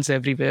toils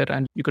everywhere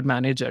and you could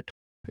manage it.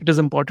 It is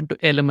important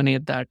to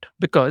eliminate that,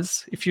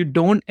 because if you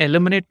don't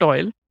eliminate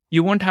toil,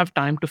 you won't have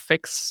time to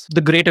fix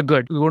the greater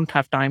good. You won't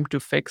have time to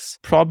fix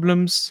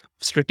problems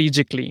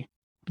strategically.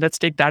 Let's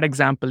take that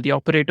example. The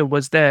operator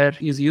was there,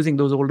 he's using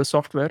those older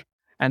software,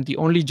 and the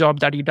only job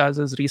that he does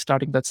is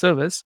restarting that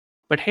service.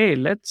 But hey,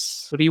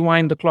 let's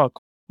rewind the clock.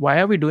 Why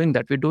are we doing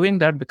that? We're doing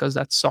that because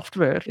that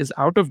software is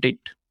out of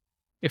date.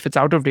 If it's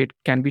out of date,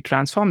 can we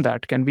transform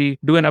that? Can we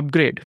do an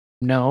upgrade?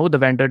 No, the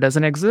vendor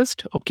doesn't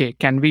exist. Okay,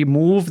 can we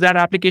move that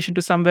application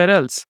to somewhere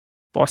else?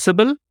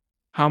 Possible?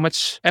 How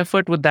much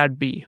effort would that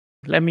be?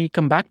 Let me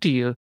come back to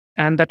you.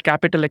 And that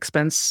capital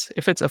expense,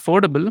 if it's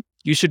affordable,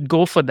 you should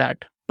go for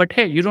that. But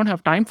hey, you don't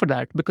have time for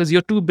that because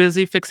you're too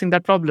busy fixing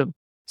that problem.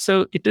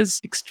 So it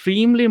is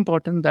extremely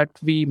important that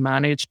we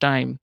manage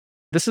time.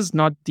 This is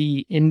not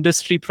the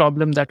industry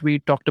problem that we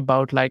talked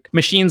about, like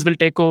machines will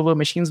take over,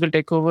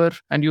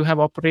 and you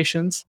have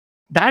operations.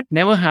 That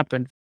never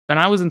happened. When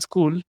I was in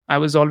school, I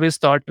was always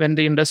taught when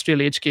the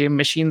industrial age came,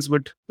 machines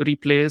would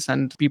replace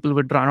and people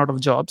would run out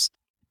of jobs.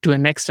 To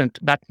an extent,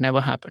 that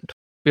never happened.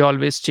 We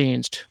always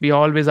changed. We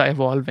always are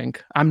evolving.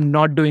 I'm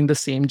not doing the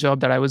same job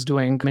that I was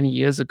doing many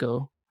years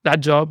ago. That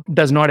job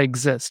does not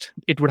exist.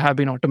 It would have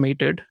been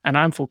automated, and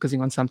I'm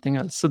focusing on something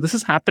else. So this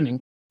is happening.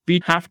 We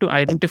have to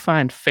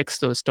identify and fix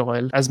those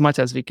toil as much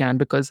as we can,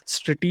 because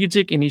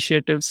strategic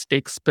initiatives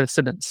takes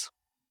precedence.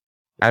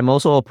 I'm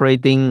also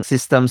operating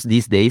systems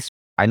these days.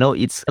 I know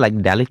it's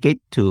like delicate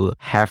to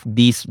have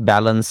this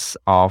balance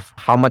of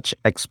how much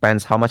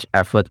expense, how much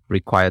effort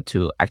required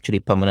to actually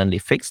permanently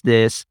fix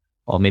this,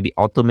 or maybe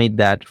automate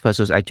that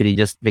versus actually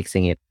just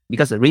fixing it.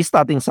 Because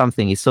restarting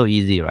something is so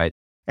easy, right?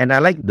 And I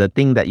like the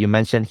thing that you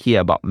mentioned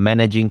here about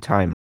managing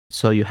time.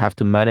 So you have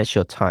to manage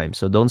your time.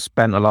 So don't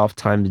spend a lot of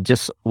time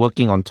just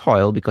working on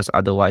toil, because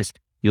otherwise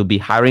you'll be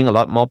hiring a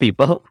lot more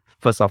people,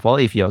 first of all,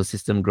 if your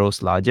system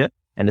grows larger.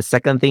 And the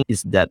second thing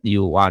is that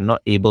you are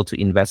not able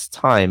to invest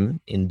time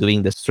in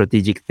doing the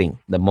strategic thing,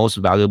 the most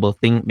valuable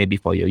thing, maybe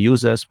for your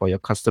users, for your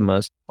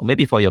customers, or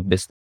maybe for your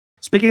business.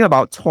 Speaking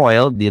about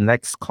toil, the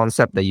next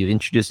concept that you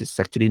introduced is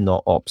actually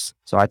no ops.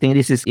 So I think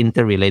this is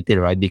interrelated,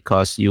 right?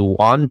 Because you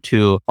want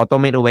to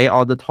automate away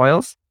all the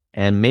toils.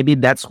 And maybe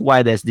that's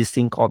why there's this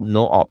thing called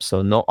no ops.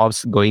 So no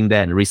ops going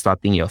there and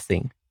restarting your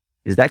thing.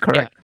 Is that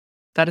correct? Yeah,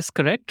 that is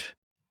correct.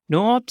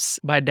 No ops,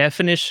 by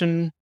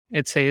definition,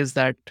 it says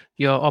that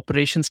your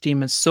operations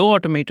team is so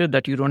automated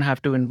that you don't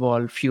have to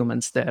involve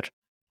humans there.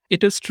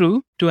 It is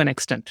true to an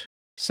extent.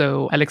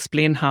 So I'll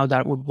explain how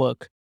that would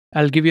work.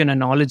 I'll give you an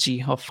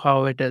analogy of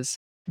how it is.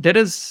 There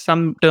is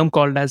some term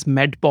called as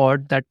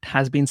medpod that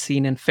has been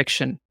seen in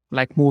fiction,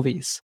 like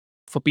movies.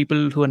 For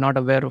people who are not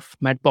aware of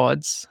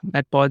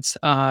medpods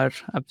are,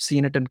 I've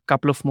seen it in a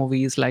couple of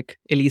movies like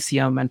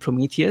Elysium and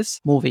Prometheus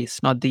movies,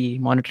 not the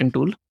monitoring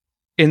tool.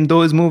 In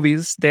those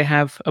movies, they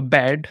have a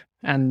bed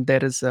and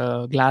there is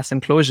a glass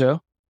enclosure.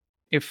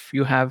 If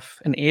you have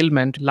an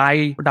ailment,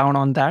 lie down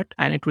on that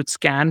and it would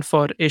scan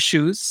for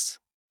issues.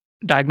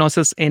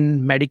 Diagnosis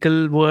in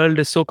medical world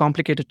is so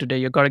complicated today.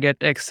 You got to get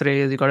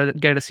x-rays, you got to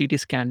get a CT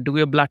scan, do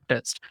a blood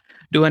test,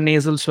 do a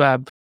nasal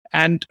swab.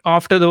 And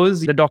after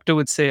those, the doctor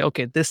would say,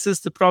 okay, this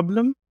is the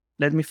problem.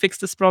 Let me fix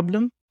this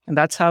problem. And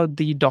that's how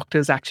the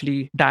doctors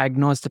actually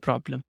diagnose the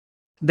problem.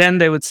 Then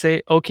they would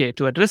say, okay,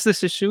 to address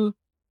this issue,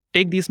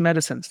 take these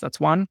medicines. That's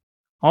one.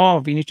 oh,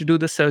 we need to do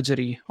the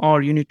surgery,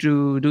 or you need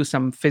to do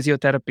some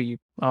physiotherapy,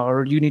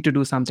 or you need to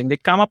do something. They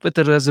come up with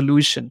a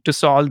resolution to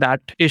solve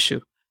that issue.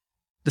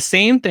 The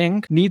same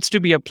thing needs to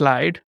be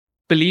applied.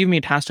 Believe me,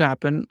 it has to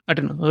happen at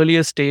an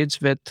earlier stage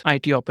with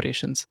IT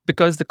operations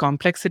because the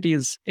complexity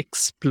is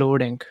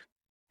exploding.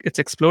 It's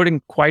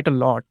exploding quite a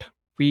lot.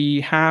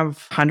 We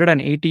have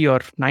 180 or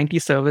 90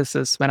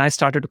 services. When I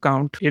started to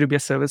count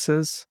AWS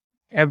services,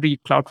 every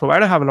cloud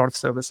provider have a lot of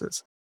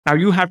services. Now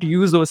you have to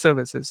use those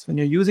services. When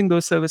you're using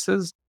those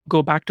services,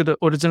 go back to the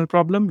original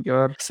problem,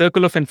 your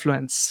circle of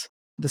influence.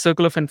 The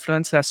circle of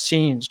influence has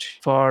changed.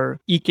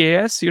 For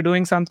EKS, you're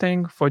doing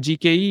something. For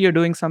GKE, you're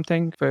doing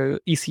something. For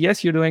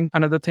ECS, you're doing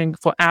another thing.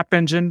 For App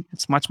Engine,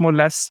 it's much more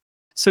less.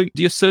 So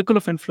your circle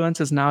of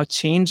influence is now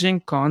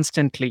changing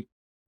constantly.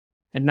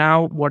 And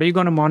now, what are you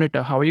going to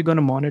monitor? How are you going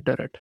to monitor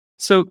it?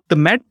 So the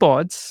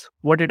MedPods,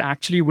 what it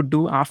actually would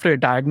do after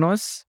it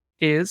diagnose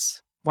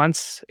is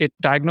once it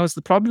diagnosed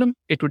the problem,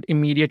 it would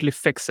immediately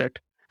fix it.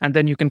 And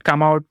then you can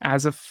come out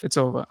as if it's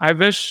over. I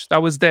wish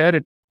that was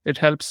there. It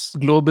helps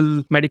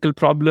global medical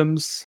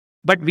problems.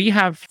 But we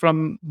have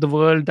from the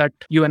world that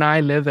you and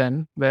I live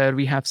in, where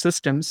we have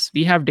systems,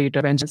 we have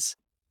data engines,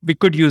 we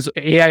could use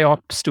AI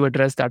ops to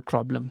address that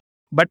problem.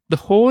 But the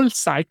whole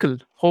cycle,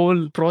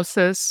 whole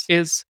process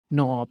is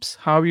no ops.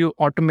 How you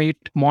automate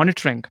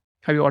monitoring,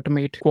 how you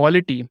automate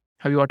quality,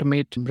 how you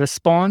automate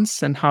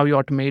response, and how you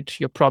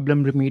automate your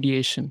problem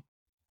remediation.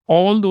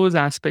 All those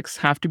aspects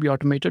have to be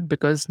automated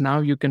because now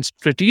you can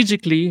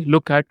strategically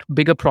look at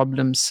bigger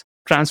problems,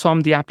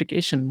 transform the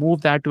application,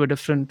 move that to a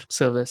different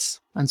service,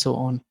 and so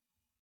on.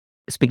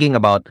 Speaking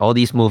about all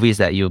these movies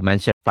that you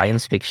mentioned,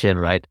 science fiction,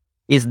 right?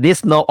 Is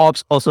this no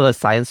ops also a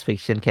science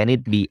fiction? Can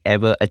it be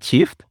ever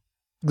achieved?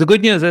 The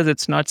good news is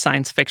it's not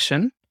science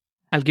fiction.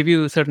 I'll give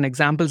you certain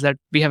examples that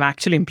we have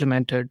actually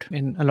implemented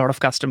in a lot of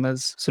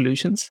customers'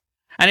 solutions.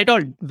 And it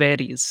all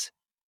varies.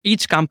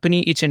 Each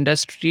company, each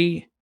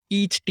industry,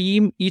 each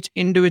team, each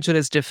individual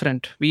is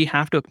different. We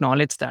have to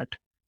acknowledge that.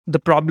 The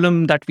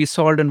problem that we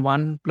solved in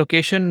one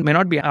location may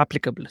not be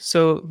applicable.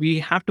 So we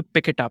have to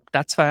pick it up.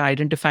 That's why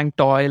identifying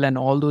toil and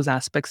all those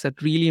aspects are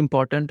really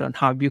important on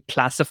how you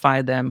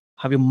classify them,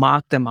 how you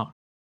mark them out.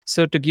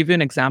 So to give you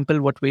an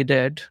example, what we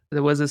did,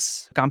 there was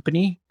this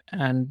company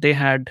and they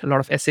had a lot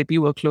of SAP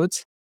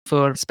workloads.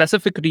 For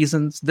specific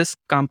reasons, this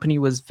company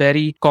was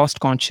very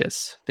cost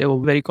conscious. They were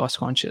very cost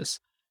conscious.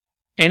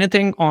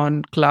 Anything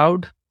on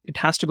cloud, it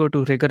has to go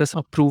to rigorous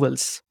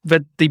approvals.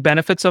 With the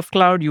benefits of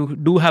cloud, you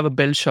do have a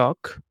bill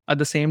shock at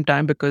the same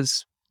time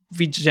because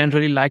we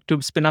generally like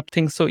to spin up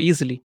things so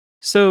easily.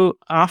 So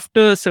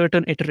after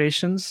certain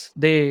iterations,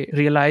 they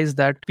realized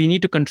that we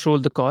need to control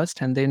the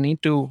cost and they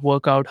need to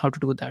work out how to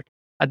do that.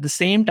 At the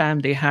same time,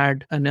 they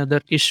had another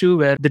issue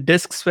where the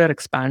disks were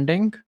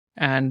expanding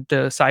and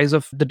the size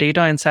of the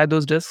data inside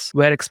those disks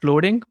were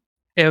exploding.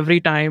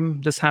 Every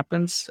time this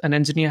happens, an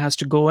engineer has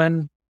to go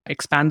in,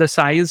 expand the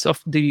size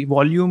of the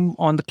volume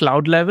on the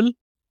cloud level,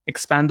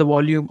 expand the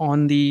volume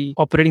on the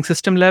operating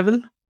system level.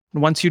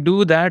 Once you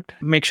do that,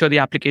 make sure the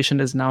application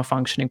is now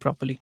functioning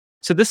properly.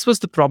 So this was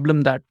the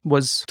problem that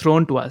was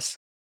thrown to us.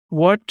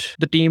 What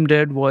the team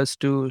did was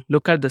to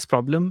look at this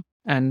problem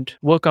and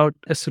work out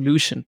a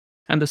solution.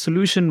 And the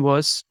solution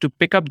was to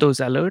pick up those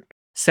alerts,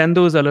 send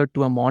those alerts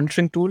to a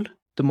monitoring tool.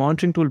 The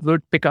monitoring tool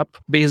would pick up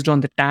based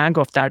on the tag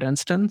of that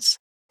instance,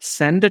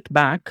 send it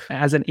back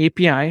as an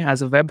API,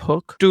 as a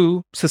webhook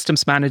to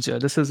Systems Manager.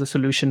 This is a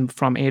solution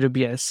from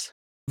AWS.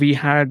 We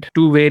had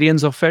two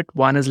variants of it.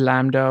 One is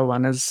Lambda,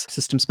 one is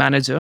Systems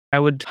Manager. I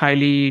would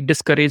highly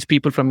discourage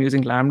people from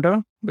using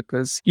Lambda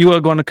because you are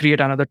going to create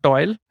another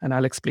toil, and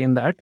I'll explain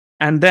that.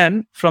 And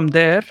then from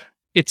there,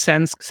 it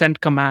send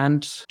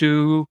commands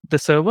to the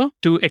server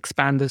to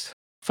expand this.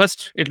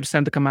 First, it'll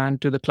send the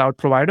command to the cloud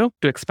provider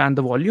to expand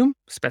the volume,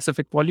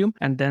 specific volume,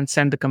 and then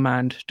send the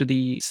command to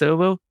the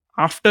server.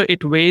 After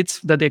it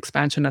waits that the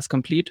expansion is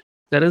complete,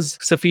 there is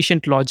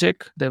sufficient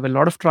logic. There were a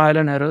lot of trial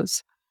and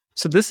errors.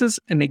 So this is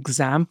an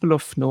example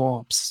of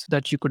no-ops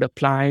that you could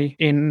apply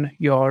in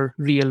your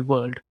real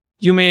world.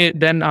 You may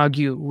then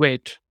argue,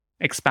 wait,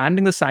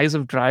 expanding the size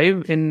of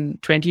drive in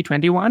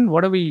 2021,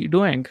 what are we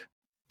doing?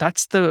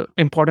 That's the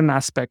important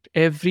aspect.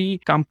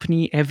 Every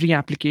company, every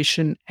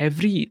application,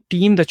 every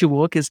team that you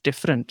work is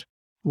different.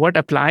 What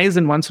applies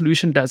in one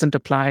solution doesn't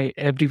apply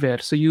everywhere.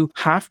 So you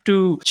have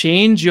to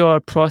change your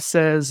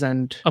process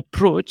and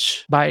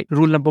approach by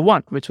rule number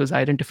one, which was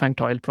identifying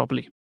toil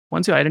properly.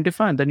 Once you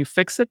identify and then you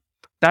fix it,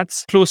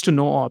 that's close to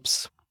no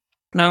ops.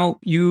 Now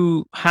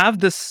you have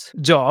this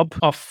job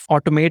of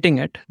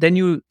automating it, then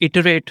you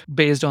iterate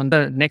based on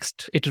the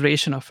next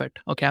iteration of it.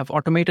 Okay, I've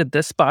automated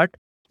this part.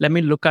 Let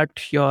me look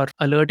at your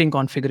alerting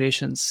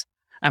configurations.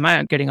 Am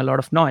I getting a lot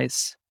of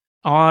noise?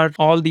 Are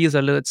all these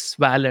alerts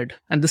valid?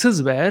 And this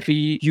is where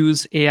we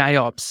use AI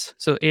ops.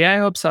 So AI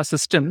ops are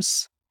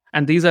systems,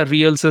 and these are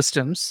real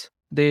systems.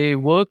 They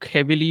work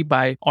heavily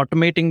by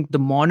automating the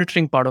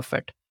monitoring part of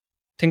it.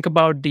 Think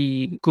about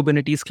the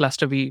Kubernetes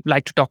cluster we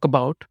like to talk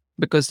about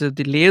because of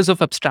the layers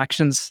of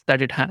abstractions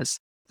that it has.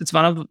 It's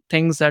one of the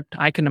things that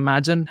I can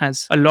imagine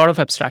has a lot of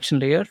abstraction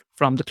layer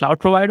from the cloud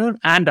provider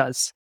and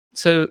us.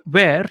 So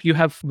where you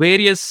have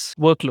various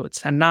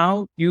workloads and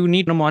now you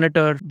need to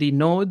monitor the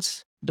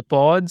nodes, the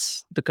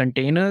pods, the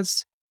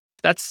containers.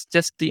 That's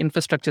just the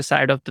infrastructure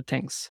side of the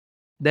things.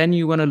 Then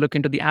you want to look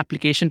into the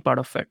application part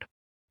of it.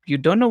 You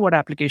don't know what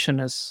application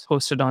is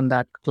hosted on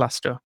that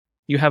cluster.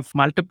 You have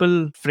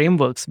multiple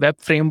frameworks, web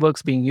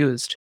frameworks being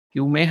used.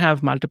 You may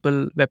have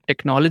multiple web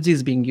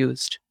technologies being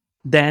used.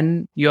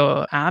 Then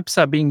your apps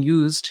are being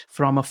used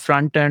from a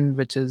front end,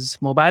 which is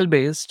mobile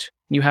based.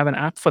 You have an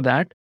app for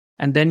that.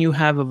 And then you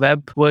have a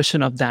web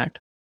version of that.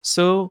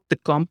 So the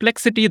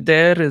complexity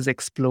there is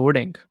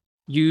exploding.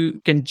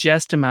 You can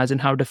just imagine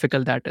how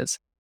difficult that is.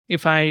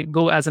 If I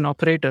go as an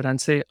operator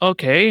and say,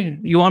 okay,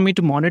 you want me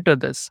to monitor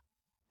this,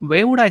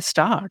 where would I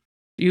start?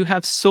 You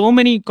have so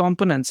many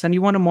components and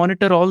you want to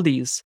monitor all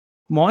these.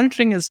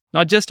 Monitoring is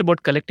not just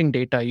about collecting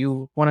data.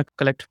 You want to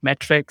collect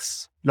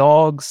metrics,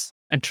 logs,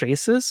 and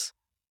traces.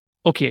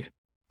 Okay,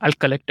 I'll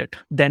collect it.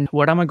 Then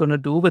what am I going to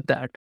do with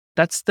that?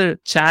 That's the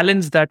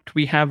challenge that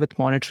we have with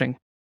monitoring.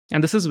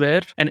 And this is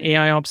where an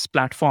AIOps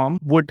platform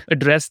would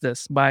address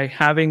this by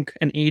having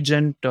an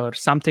agent or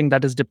something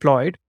that is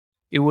deployed.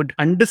 It would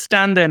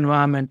understand the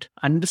environment,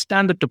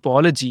 understand the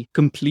topology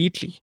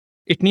completely.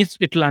 It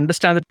will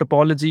understand the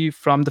topology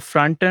from the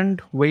front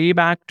end way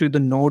back to the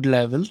node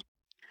level,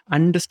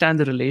 understand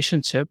the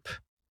relationship.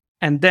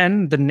 And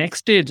then the next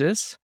stage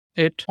is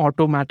it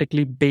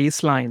automatically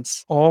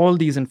baselines all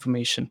these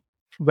information.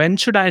 When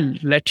should I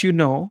let you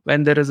know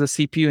when there is a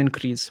CPU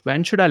increase?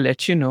 When should I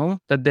let you know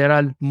that there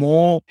are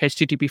more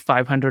HTTP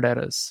 500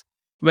 errors?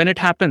 When it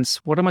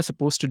happens, what am I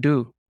supposed to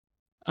do?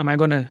 Am I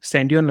going to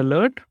send you an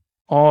alert?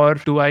 Or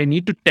do I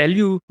need to tell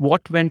you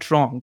what went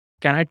wrong?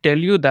 Can I tell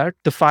you that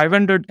the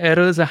 500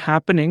 errors are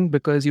happening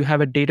because you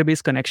have a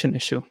database connection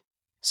issue?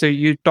 So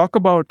you talk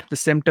about the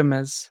symptom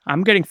as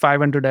I'm getting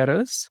 500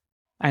 errors,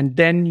 and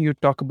then you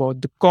talk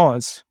about the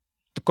cause.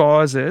 The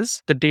cause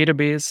is the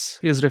database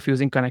is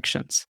refusing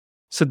connections.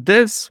 So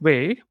this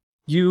way,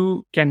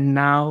 you can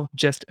now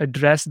just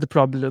address the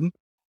problem.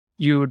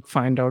 You would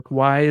find out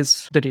why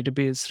is the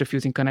database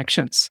refusing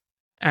connections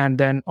and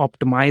then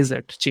optimize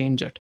it,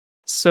 change it.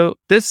 So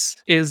this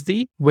is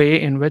the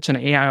way in which an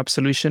AIOps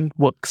solution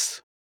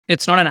works.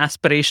 It's not an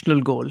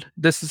aspirational goal.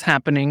 This is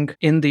happening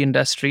in the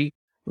industry.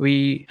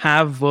 We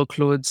have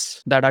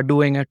workloads that are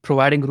doing it,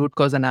 providing root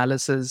cause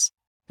analysis,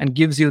 and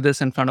gives you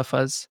this in front of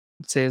us.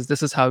 It says,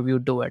 this is how you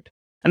do it.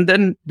 And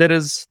then there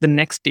is the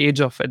next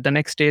stage of it. The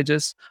next stage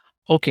is,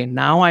 okay,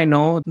 now I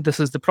know this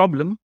is the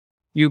problem.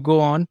 You go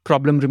on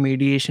problem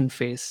remediation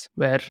phase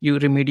where you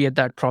remediate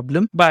that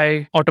problem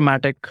by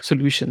automatic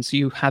solutions.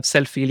 You have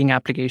self-healing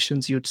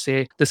applications. You'd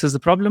say, this is the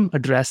problem,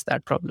 address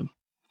that problem.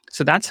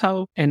 So that's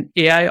how an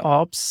AI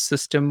ops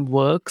system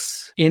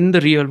works in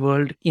the real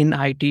world in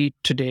IT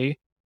today.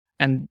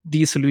 And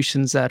these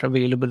solutions are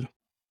available.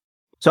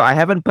 So I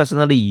haven't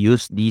personally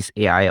used these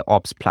AI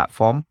ops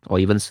platform or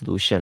even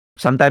solution.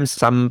 Sometimes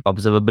some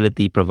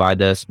observability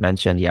providers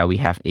mention, yeah, we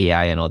have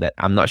AI and all that.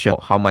 I'm not sure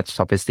how much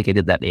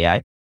sophisticated that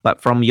AI. But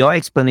from your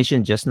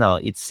explanation just now,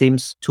 it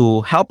seems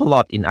to help a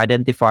lot in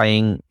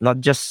identifying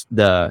not just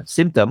the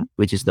symptom,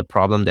 which is the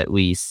problem that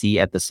we see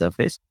at the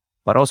surface,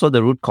 but also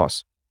the root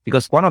cause.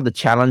 Because one of the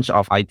challenge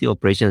of IT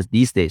operations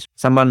these days,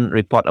 someone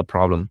report a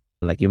problem.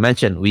 Like you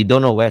mentioned, we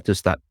don't know where to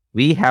start.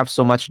 We have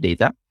so much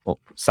data, or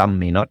some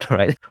may not,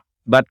 right?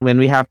 But when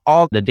we have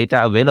all the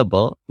data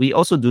available, we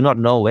also do not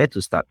know where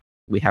to start.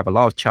 We have a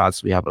lot of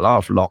charts, we have a lot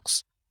of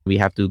logs. We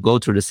have to go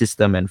through the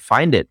system and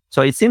find it.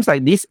 So it seems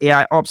like this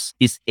AI ops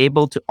is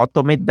able to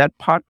automate that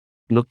part,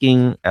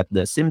 looking at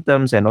the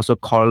symptoms and also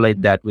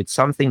correlate that with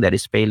something that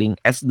is failing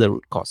as the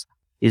root cause.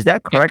 Is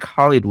that correct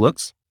how it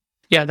works?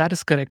 Yeah, that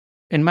is correct.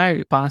 In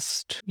my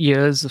past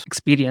years of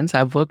experience,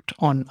 I've worked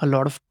on a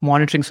lot of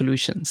monitoring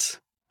solutions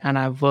and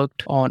I've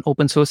worked on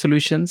open source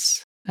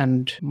solutions.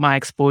 And my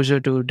exposure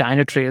to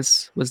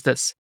Dynatrace was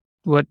this.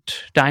 What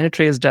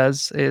Dynatrace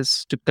does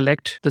is to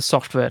collect the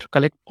software,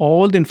 collect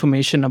all the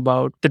information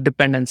about the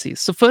dependencies.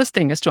 So first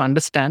thing is to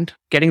understand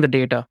getting the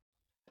data.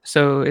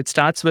 So it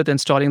starts with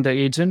installing the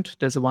agent.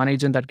 There's one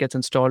agent that gets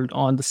installed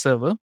on the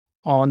server,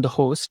 on the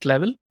host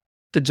level.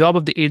 The job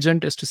of the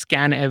agent is to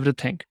scan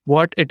everything,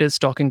 what it is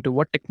talking to,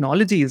 what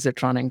technology is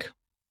it running.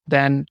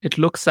 Then it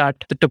looks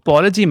at the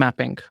topology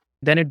mapping.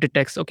 Then it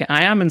detects, okay,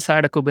 I am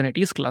inside a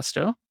Kubernetes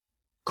cluster.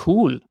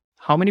 Cool.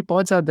 How many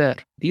pods are there?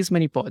 These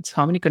many pods.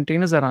 How many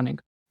containers are running?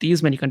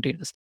 These many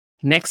containers.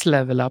 Next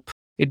level up,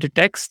 it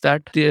detects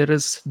that there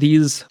is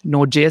these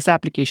Node.js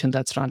application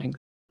that's running.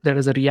 There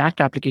is a React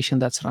application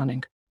that's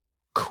running.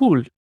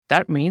 Cool.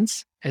 That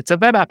means it's a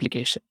web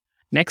application.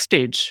 Next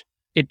stage,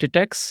 it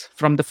detects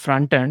from the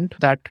front end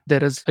that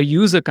there is a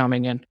user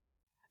coming in.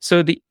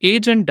 So the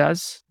agent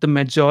does the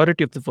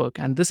majority of the work,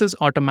 and this is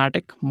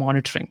automatic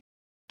monitoring.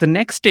 The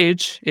next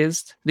stage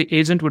is the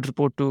agent would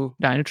report to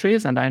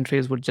Dynatrace, and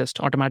Dynatrace would just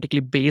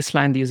automatically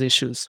baseline these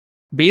issues.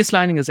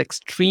 Baselining is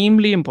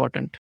extremely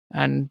important.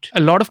 And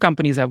a lot of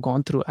companies have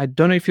gone through. I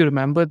don't know if you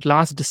remember,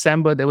 last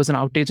December, there was an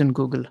outage in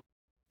Google.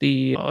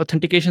 the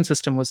authentication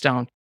system was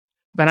down.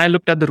 When I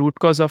looked at the root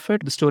cause of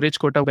it, the storage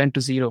quota went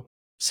to 0.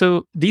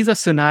 So these are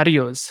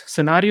scenarios.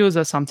 Scenarios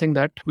are something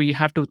that we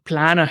have to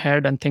plan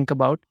ahead and think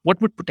about what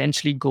would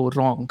potentially go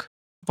wrong.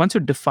 Once you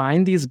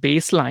define these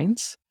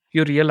baselines,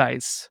 you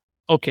realize,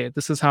 okay,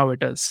 this is how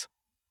it is.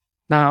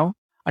 Now,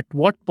 at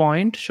what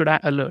point should I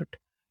alert?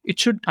 It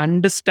should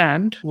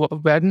understand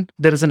when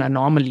there is an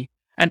anomaly.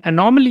 An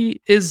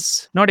anomaly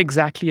is not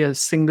exactly a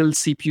single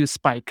CPU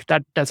spike.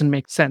 That doesn't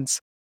make sense.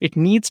 It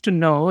needs to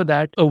know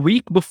that a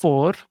week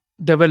before,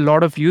 there were a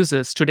lot of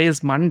users. Today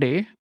is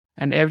Monday,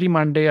 and every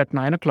Monday at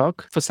 9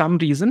 o'clock, for some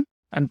reason,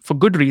 and for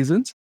good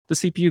reasons, the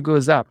CPU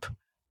goes up.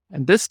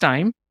 And this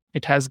time,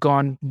 it has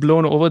gone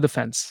blown over the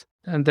fence,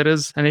 and there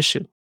is an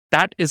issue.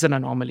 That is an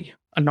anomaly.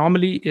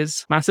 Anomaly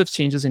is massive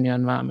changes in your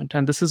environment.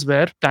 And this is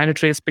where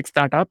Dynatrace picks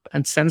that up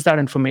and sends that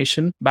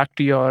information back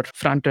to your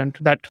front end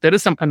that there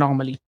is some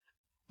anomaly.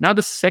 Now,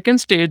 the second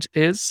stage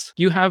is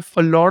you have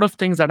a lot of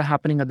things that are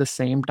happening at the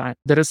same time.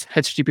 There is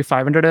HTTP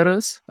 500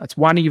 errors. That's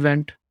one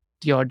event.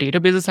 Your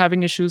database is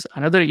having issues,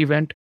 another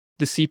event.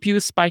 The CPU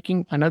is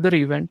spiking, another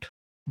event.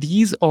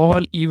 These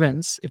all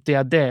events, if they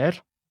are there,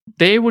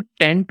 they would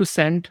tend to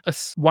send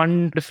us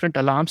one different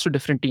alarms to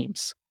different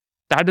teams.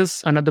 That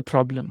is another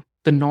problem.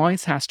 The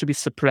noise has to be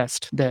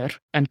suppressed there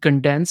and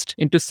condensed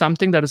into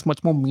something that is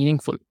much more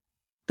meaningful.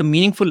 The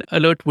meaningful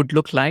alert would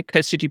look like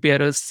HTTP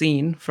errors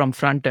seen from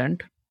front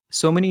end.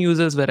 So many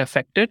users were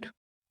affected.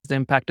 The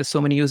impact is so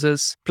many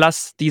users,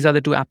 plus these are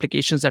the two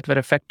applications that were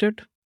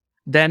affected.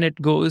 Then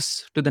it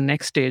goes to the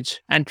next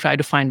stage and try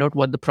to find out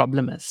what the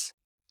problem is.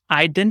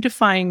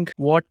 Identifying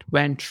what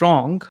went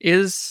wrong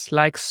is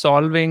like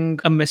solving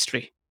a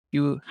mystery.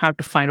 You have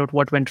to find out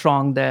what went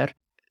wrong there.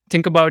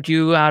 Think about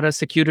you are a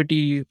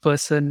security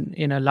person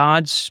in a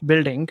large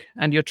building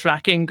and you're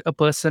tracking a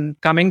person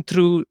coming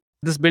through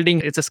this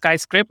building. It's a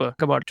skyscraper,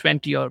 about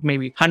 20 or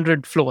maybe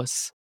 100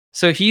 floors.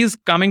 So he's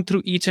coming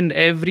through each and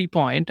every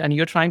point, and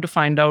you're trying to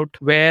find out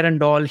where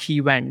and all he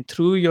went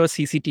through your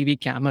CCTV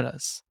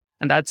cameras.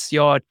 And that's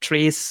your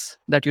trace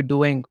that you're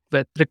doing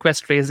with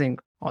request tracing,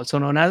 also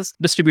known as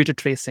distributed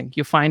tracing.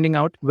 You're finding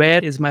out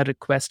where is my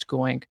request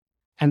going.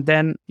 And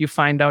then you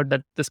find out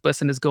that this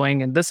person is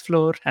going in this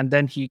floor, and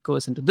then he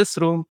goes into this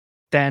room.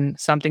 Then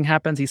something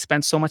happens. He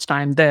spends so much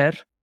time there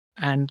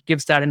and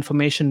gives that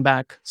information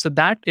back. So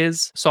that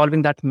is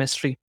solving that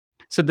mystery.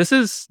 So this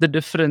is the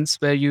difference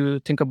where you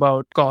think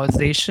about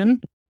causation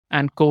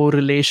and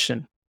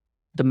correlation.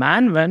 The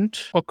man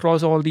went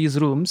across all these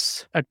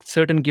rooms at a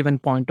certain given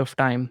point of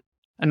time.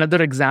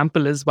 Another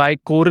example is why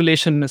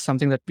correlation is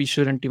something that we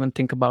shouldn't even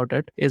think about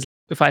it, is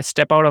if I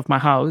step out of my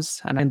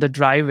house and in the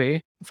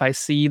driveway, if I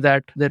see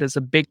that there is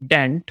a big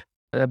dent,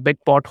 a big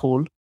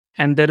pothole,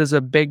 and there is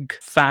a big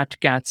fat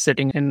cat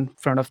sitting in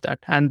front of that,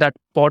 and that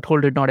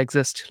pothole did not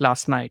exist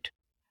last night,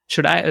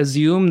 should I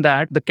assume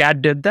that the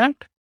cat did that?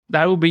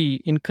 That would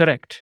be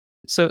incorrect.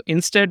 So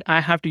instead, I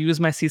have to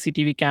use my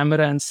CCTV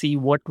camera and see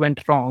what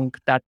went wrong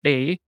that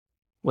day.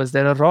 Was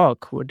there a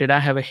rock? Did I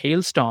have a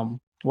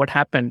hailstorm? What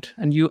happened?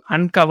 And you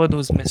uncover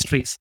those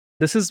mysteries.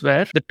 This is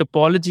where the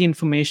topology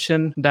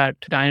information that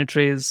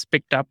Dynatrace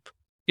picked up,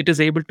 it is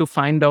able to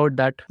find out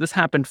that this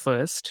happened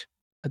first,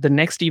 the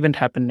next event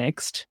happened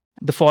next,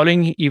 the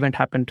following event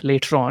happened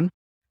later on.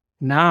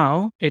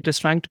 Now it is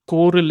trying to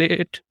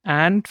correlate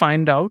and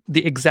find out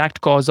the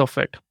exact cause of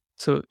it.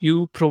 So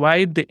you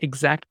provide the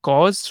exact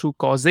cause through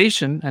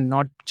causation and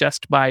not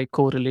just by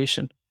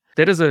correlation.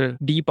 There is a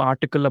deep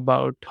article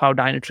about how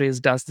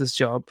Dynatrace does this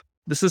job.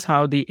 This is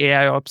how the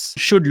AI ops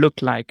should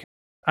look like.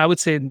 I would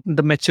say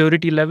the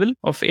maturity level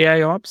of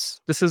AI ops,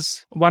 this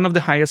is one of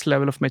the highest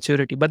level of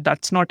maturity, but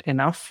that's not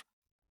enough.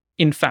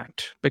 In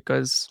fact,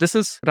 because this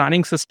is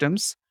running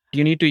systems,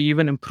 you need to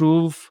even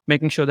improve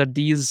making sure that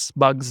these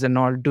bugs and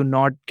all do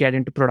not get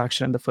into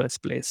production in the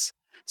first place.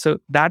 So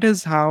that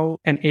is how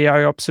an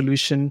AI ops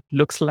solution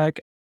looks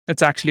like.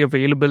 It's actually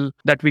available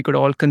that we could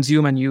all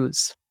consume and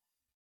use.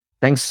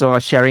 Thanks for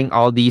sharing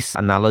all these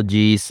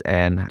analogies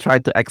and try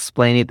to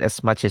explain it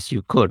as much as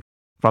you could.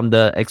 From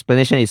the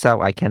explanation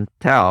itself, I can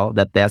tell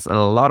that there's a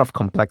lot of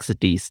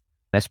complexities,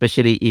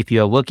 especially if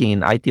you're working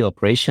in IT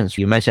operations.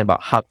 You mentioned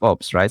about hard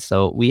ops, right?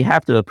 So we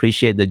have to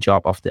appreciate the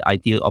job of the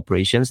IT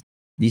operations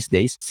these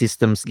days.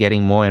 Systems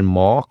getting more and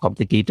more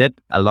complicated,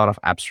 a lot of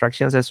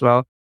abstractions as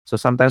well. So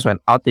sometimes when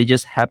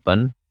outages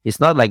happen,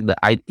 it's not like the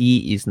IT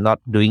is not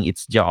doing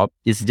its job.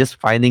 It's just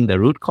finding the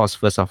root cause.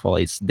 First of all,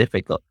 it's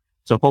difficult.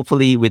 So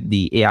hopefully with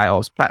the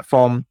AIOps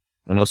platform,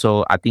 and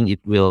also I think it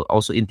will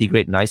also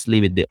integrate nicely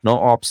with the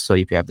NoOps. So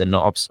if you have the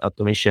NoOps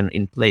automation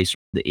in place,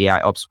 the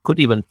AIOps could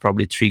even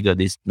probably trigger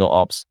this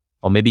NoOps,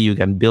 or maybe you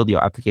can build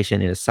your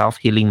application in a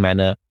self-healing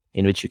manner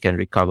in which you can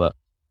recover.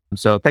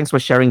 So thanks for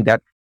sharing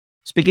that.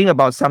 Speaking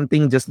about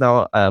something just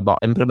now about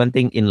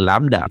implementing in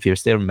Lambda, if you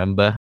still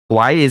remember,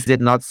 why is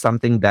it not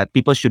something that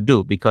people should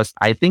do? Because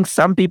I think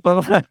some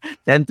people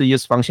tend to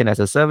use function as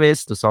a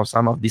service to solve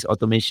some of these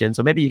automations.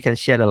 So maybe you can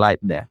share the light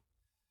there.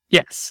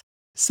 Yes.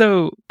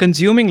 So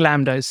consuming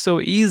Lambda is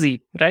so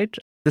easy, right?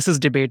 This is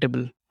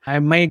debatable. I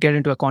might get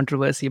into a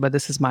controversy, but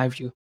this is my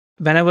view.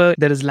 whenever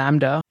there is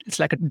Lambda, it's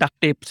like a duct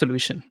tape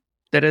solution.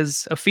 There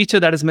is a feature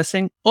that is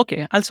missing.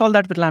 Okay, I'll solve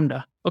that with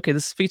Lambda. Okay,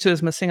 this feature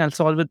is missing. I'll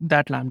solve it with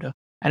that Lambda.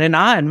 And in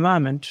our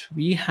environment,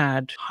 we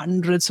had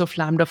hundreds of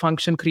Lambda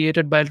function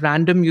created by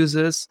random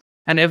users.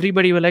 And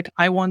everybody were like,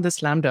 I want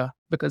this Lambda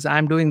because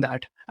I'm doing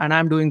that and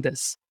I'm doing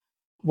this.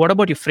 What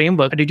about your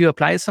framework? Did you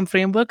apply some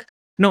framework?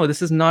 No,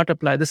 this is not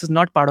applied. This is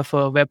not part of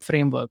a web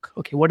framework.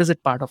 Okay, what is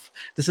it part of?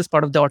 This is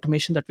part of the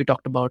automation that we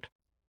talked about.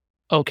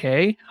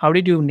 Okay, how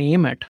did you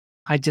name it?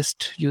 I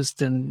just used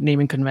the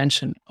naming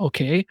convention.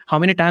 Okay, how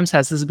many times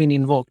has this been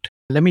invoked?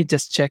 Let me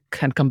just check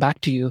and come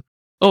back to you.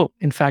 Oh,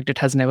 in fact, it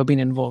has never been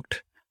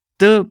invoked.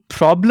 The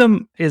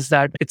problem is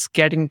that it's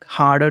getting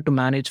harder to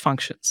manage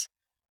functions.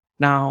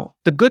 Now,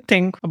 the good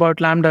thing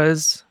about Lambda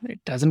is it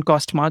doesn't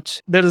cost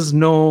much. There is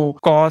no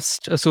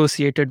cost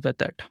associated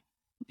with it.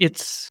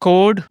 It's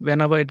code.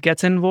 Whenever it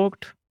gets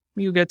invoked,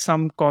 you get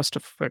some cost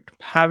of it.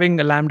 Having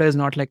a Lambda is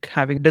not like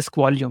having disk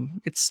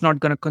volume. It's not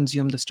going to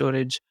consume the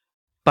storage.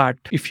 But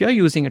if you're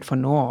using it for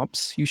no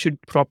ops, you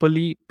should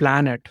properly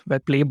plan it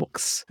with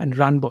playbooks and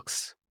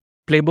runbooks.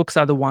 Playbooks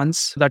are the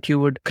ones that you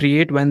would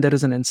create when there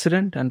is an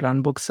incident, and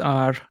runbooks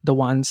are the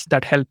ones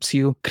that helps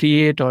you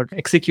create or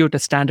execute a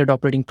standard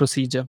operating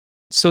procedure.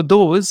 So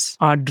those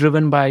are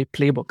driven by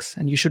playbooks,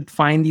 and you should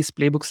find these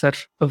playbooks that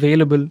are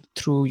available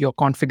through your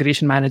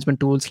configuration management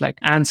tools like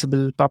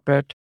Ansible,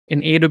 Puppet.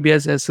 In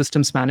AWS as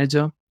Systems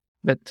Manager,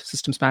 with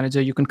Systems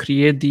Manager, you can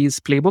create these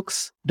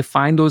playbooks,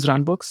 define those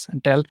runbooks,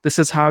 and tell this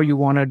is how you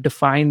want to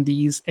define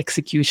these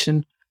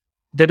execution.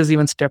 There is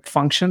even step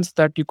functions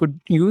that you could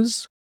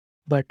use.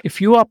 But if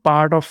you are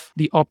part of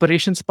the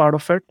operations part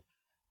of it,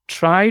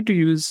 try to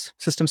use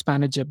Systems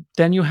Manager.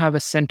 Then you have a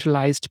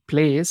centralized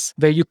place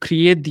where you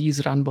create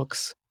these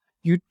runbooks.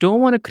 You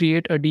don't want to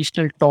create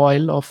additional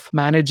toil of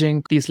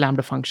managing these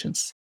Lambda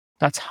functions.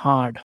 That's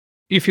hard.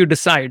 If you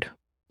decide,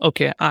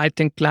 okay, I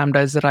think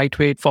Lambda is the right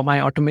way for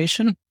my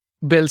automation,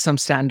 build some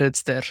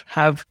standards there,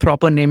 have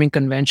proper naming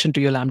convention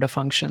to your Lambda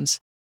functions.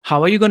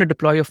 How are you going to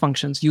deploy your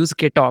functions? Use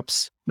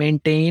GitOps.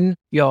 Maintain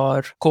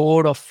your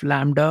code of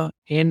Lambda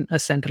in a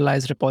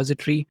centralized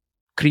repository.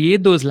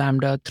 Create those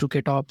Lambda through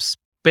GitOps.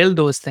 Build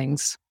those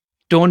things.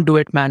 Don't do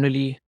it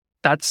manually.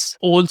 That's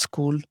old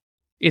school.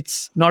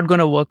 It's not going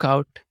to work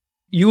out.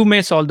 You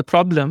may solve the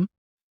problem.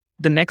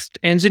 The next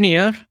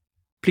engineer,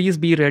 please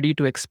be ready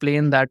to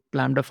explain that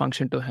Lambda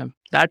function to him.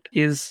 That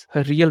is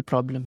a real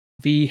problem.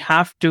 We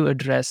have to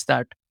address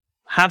that.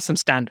 Have some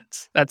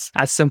standards. That's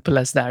as simple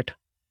as that.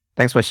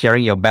 Thanks for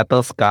sharing your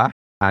battle scar.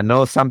 I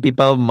know some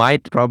people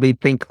might probably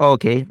think, oh,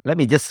 okay, let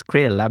me just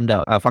create a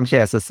Lambda function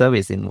as a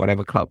service in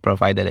whatever cloud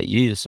provider that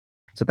you use.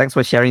 So thanks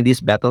for sharing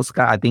this battle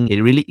scar. I think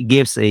it really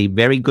gives a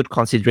very good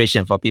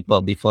consideration for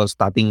people before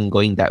starting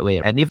going that way.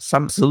 And if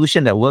some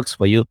solution that works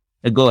for you,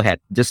 go ahead,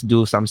 just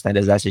do some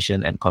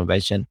standardization and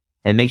convention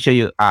and make sure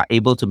you are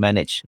able to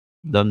manage.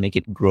 Don't make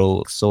it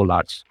grow so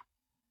large.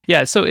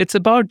 Yeah, so it's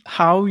about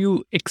how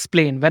you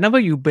explain. Whenever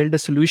you build a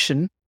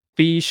solution,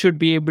 we should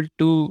be able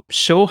to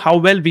show how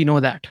well we know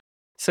that.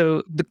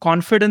 So the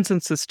confidence in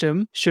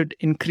system should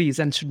increase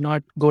and should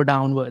not go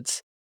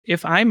downwards.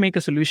 If I make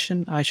a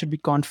solution, I should be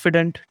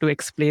confident to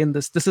explain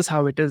this. This is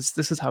how it is.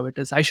 This is how it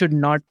is. I should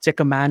not check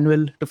a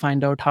manual to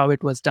find out how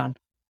it was done.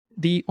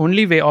 The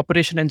only way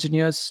operation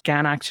engineers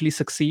can actually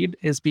succeed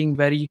is being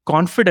very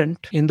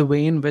confident in the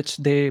way in which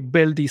they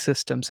build these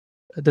systems.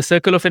 The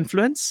circle of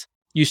influence,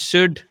 you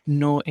should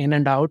know in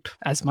and out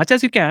as much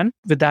as you can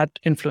with that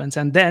influence.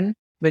 And then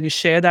when you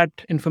share that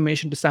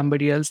information to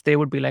somebody else, they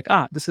would be like,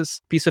 this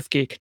is piece of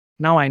cake.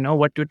 Now I know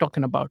what you're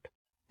talking about.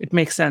 It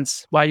makes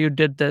sense why you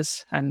did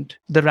this and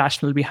the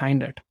rationale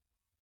behind it.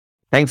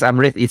 Thanks,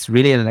 Amrit. It's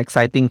really an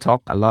exciting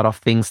talk. A lot of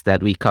things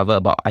that we cover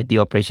about IT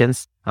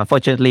operations.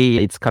 Unfortunately,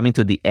 it's coming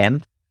to the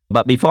end.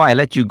 But before I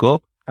let you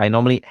go, I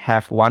normally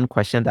have one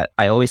question that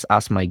I always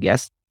ask my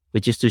guests,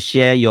 which is to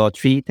share your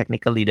 3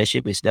 technical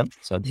leadership wisdom.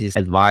 So this is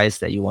advice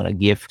that you want to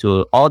give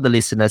to all the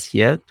listeners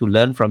here to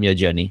learn from your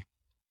journey.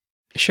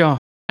 Sure.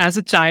 As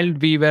a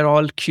child, we were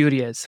all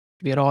curious.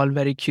 We are all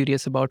very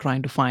curious about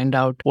trying to find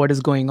out what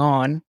is going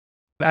on.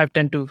 I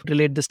tend to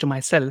relate this to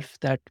myself,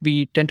 that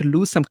we tend to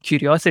lose some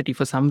curiosity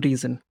for some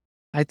reason.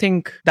 I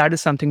think that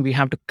is something we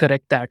have to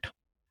correct that.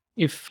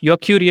 If you're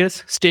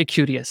curious, stay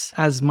curious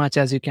as much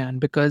as you can,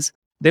 because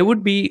there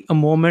would be a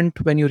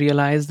moment when you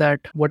realize that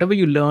whatever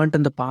you learned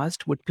in the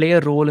past would play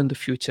a role in the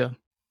future.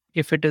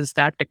 If it is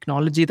that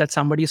technology that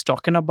somebody is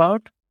talking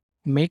about,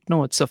 make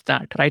notes of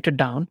that, write it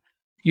down.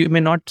 You may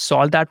not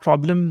solve that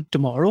problem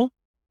tomorrow,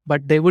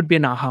 but there would be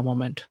an aha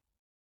moment.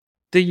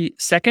 The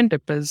second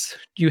tip is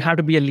you have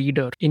to be a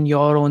leader in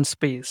your own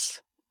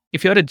space.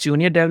 If you're a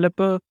junior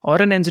developer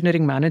or an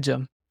engineering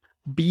manager,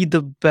 be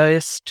the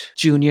best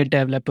junior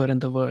developer in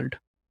the world.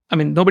 I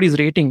mean, nobody's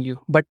rating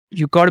you, but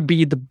you got to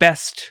be the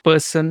best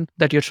person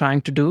that you're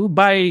trying to do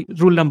by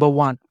rule number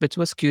 1, which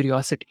was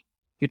curiosity.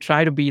 You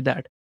try to be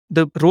that.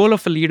 The role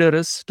of a leader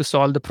is to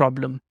solve the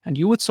problem, and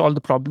you would solve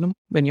the problem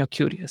when you're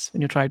curious,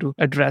 when you try to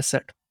address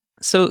it.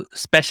 So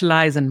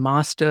specialize and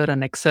master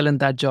and excel in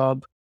that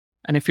job.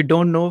 And if you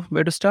don't know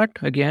where to start,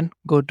 again,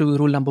 go to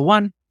rule number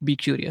 1, be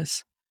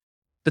curious.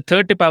 The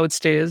third tip I would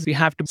say is we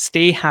have to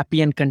stay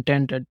happy and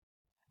contented.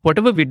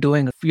 Whatever we're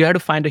doing, we have to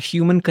find a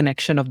human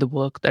connection of the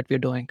work that we're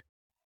doing.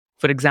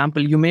 For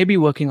example, you may be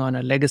working on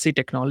a legacy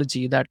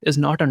technology that is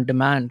not on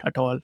demand at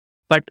all,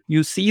 but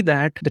you see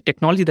that the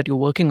technology that you're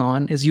working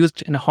on is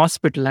used in a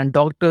hospital and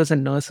doctors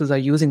and nurses are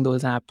using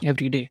those apps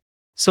every day.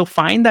 So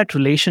find that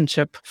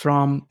relationship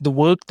from the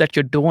work that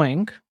you're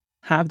doing,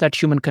 have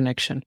that human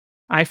connection.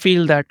 I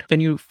feel that when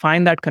you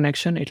find that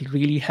connection, it'll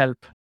really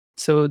help.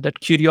 So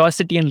that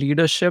curiosity and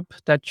leadership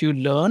that you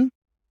learn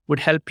would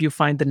help you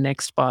find the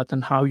next path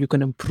and how you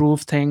can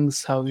improve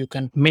things, how you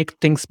can make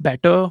things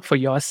better for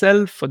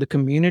yourself, for the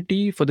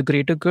community, for the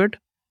greater good.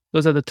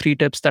 Those are the 3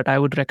 tips that I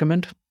would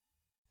recommend.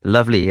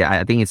 Lovely. Yeah,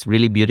 I think it's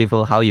really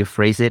beautiful how you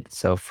phrase it.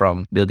 So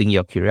from building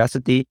your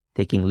curiosity,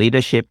 taking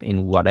leadership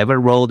in whatever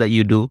role that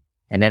you do,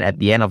 and then at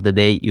the end of the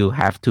day, you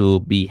have to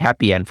be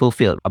happy and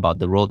fulfilled about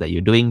the role that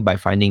you're doing by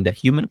finding the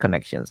human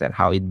connections and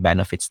how it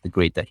benefits the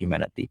greater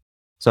humanity.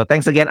 So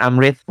thanks again,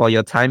 Amrit, for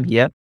your time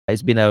here.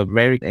 It's been a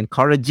very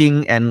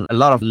encouraging and a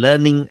lot of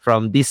learning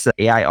from this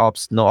AI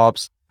Ops, No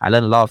Ops. I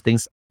learned a lot of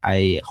things.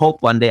 I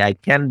hope one day I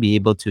can be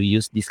able to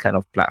use this kind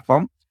of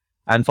platform.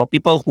 And for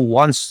people who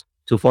wants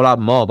to follow up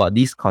more about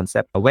this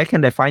concept, where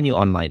can they find you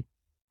online?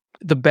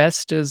 The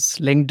best is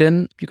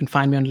LinkedIn. You can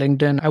find me on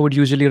LinkedIn. I would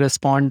usually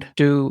respond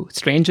to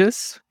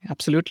strangers,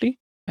 absolutely,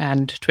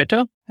 and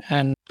Twitter,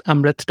 and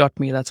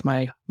amrit.me. That's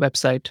my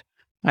website.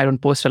 I don't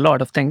post a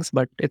lot of things,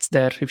 but it's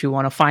there if you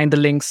want to find the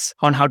links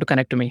on how to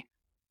connect to me.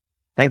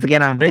 Thanks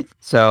again, Amrit.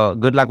 So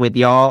good luck with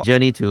your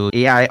journey to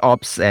AI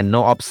Ops and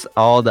No Ops,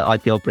 all the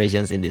IT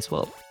operations in this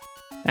world.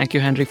 Thank you,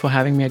 Henry, for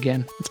having me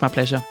again. It's my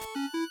pleasure.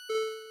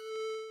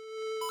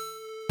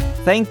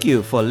 Thank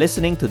you for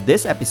listening to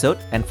this episode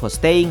and for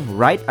staying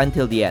right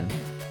until the end.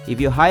 If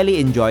you highly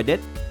enjoyed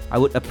it, I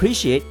would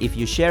appreciate if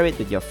you share it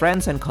with your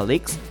friends and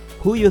colleagues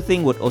who you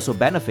think would also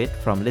benefit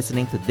from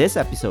listening to this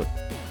episode.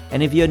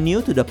 And if you're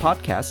new to the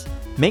podcast,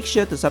 make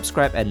sure to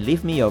subscribe and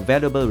leave me your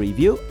valuable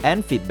review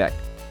and feedback.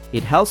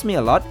 It helps me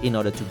a lot in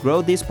order to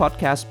grow this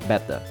podcast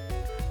better.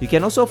 You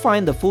can also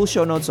find the full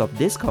show notes of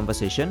this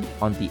conversation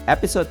on the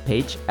episode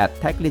page at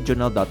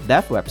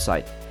techleadjournal.dev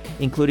website,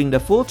 including the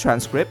full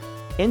transcript,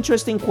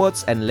 interesting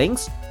quotes and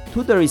links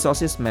to the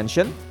resources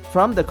mentioned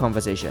from the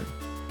conversation.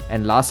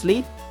 And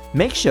lastly,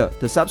 make sure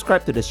to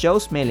subscribe to the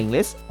show's mailing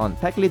list on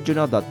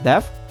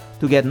techleadjournal.dev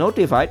to get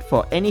notified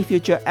for any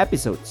future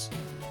episodes.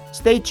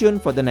 Stay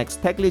tuned for the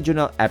next Tech Lead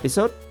Journal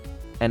episode,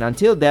 and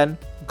until then,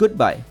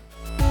 goodbye.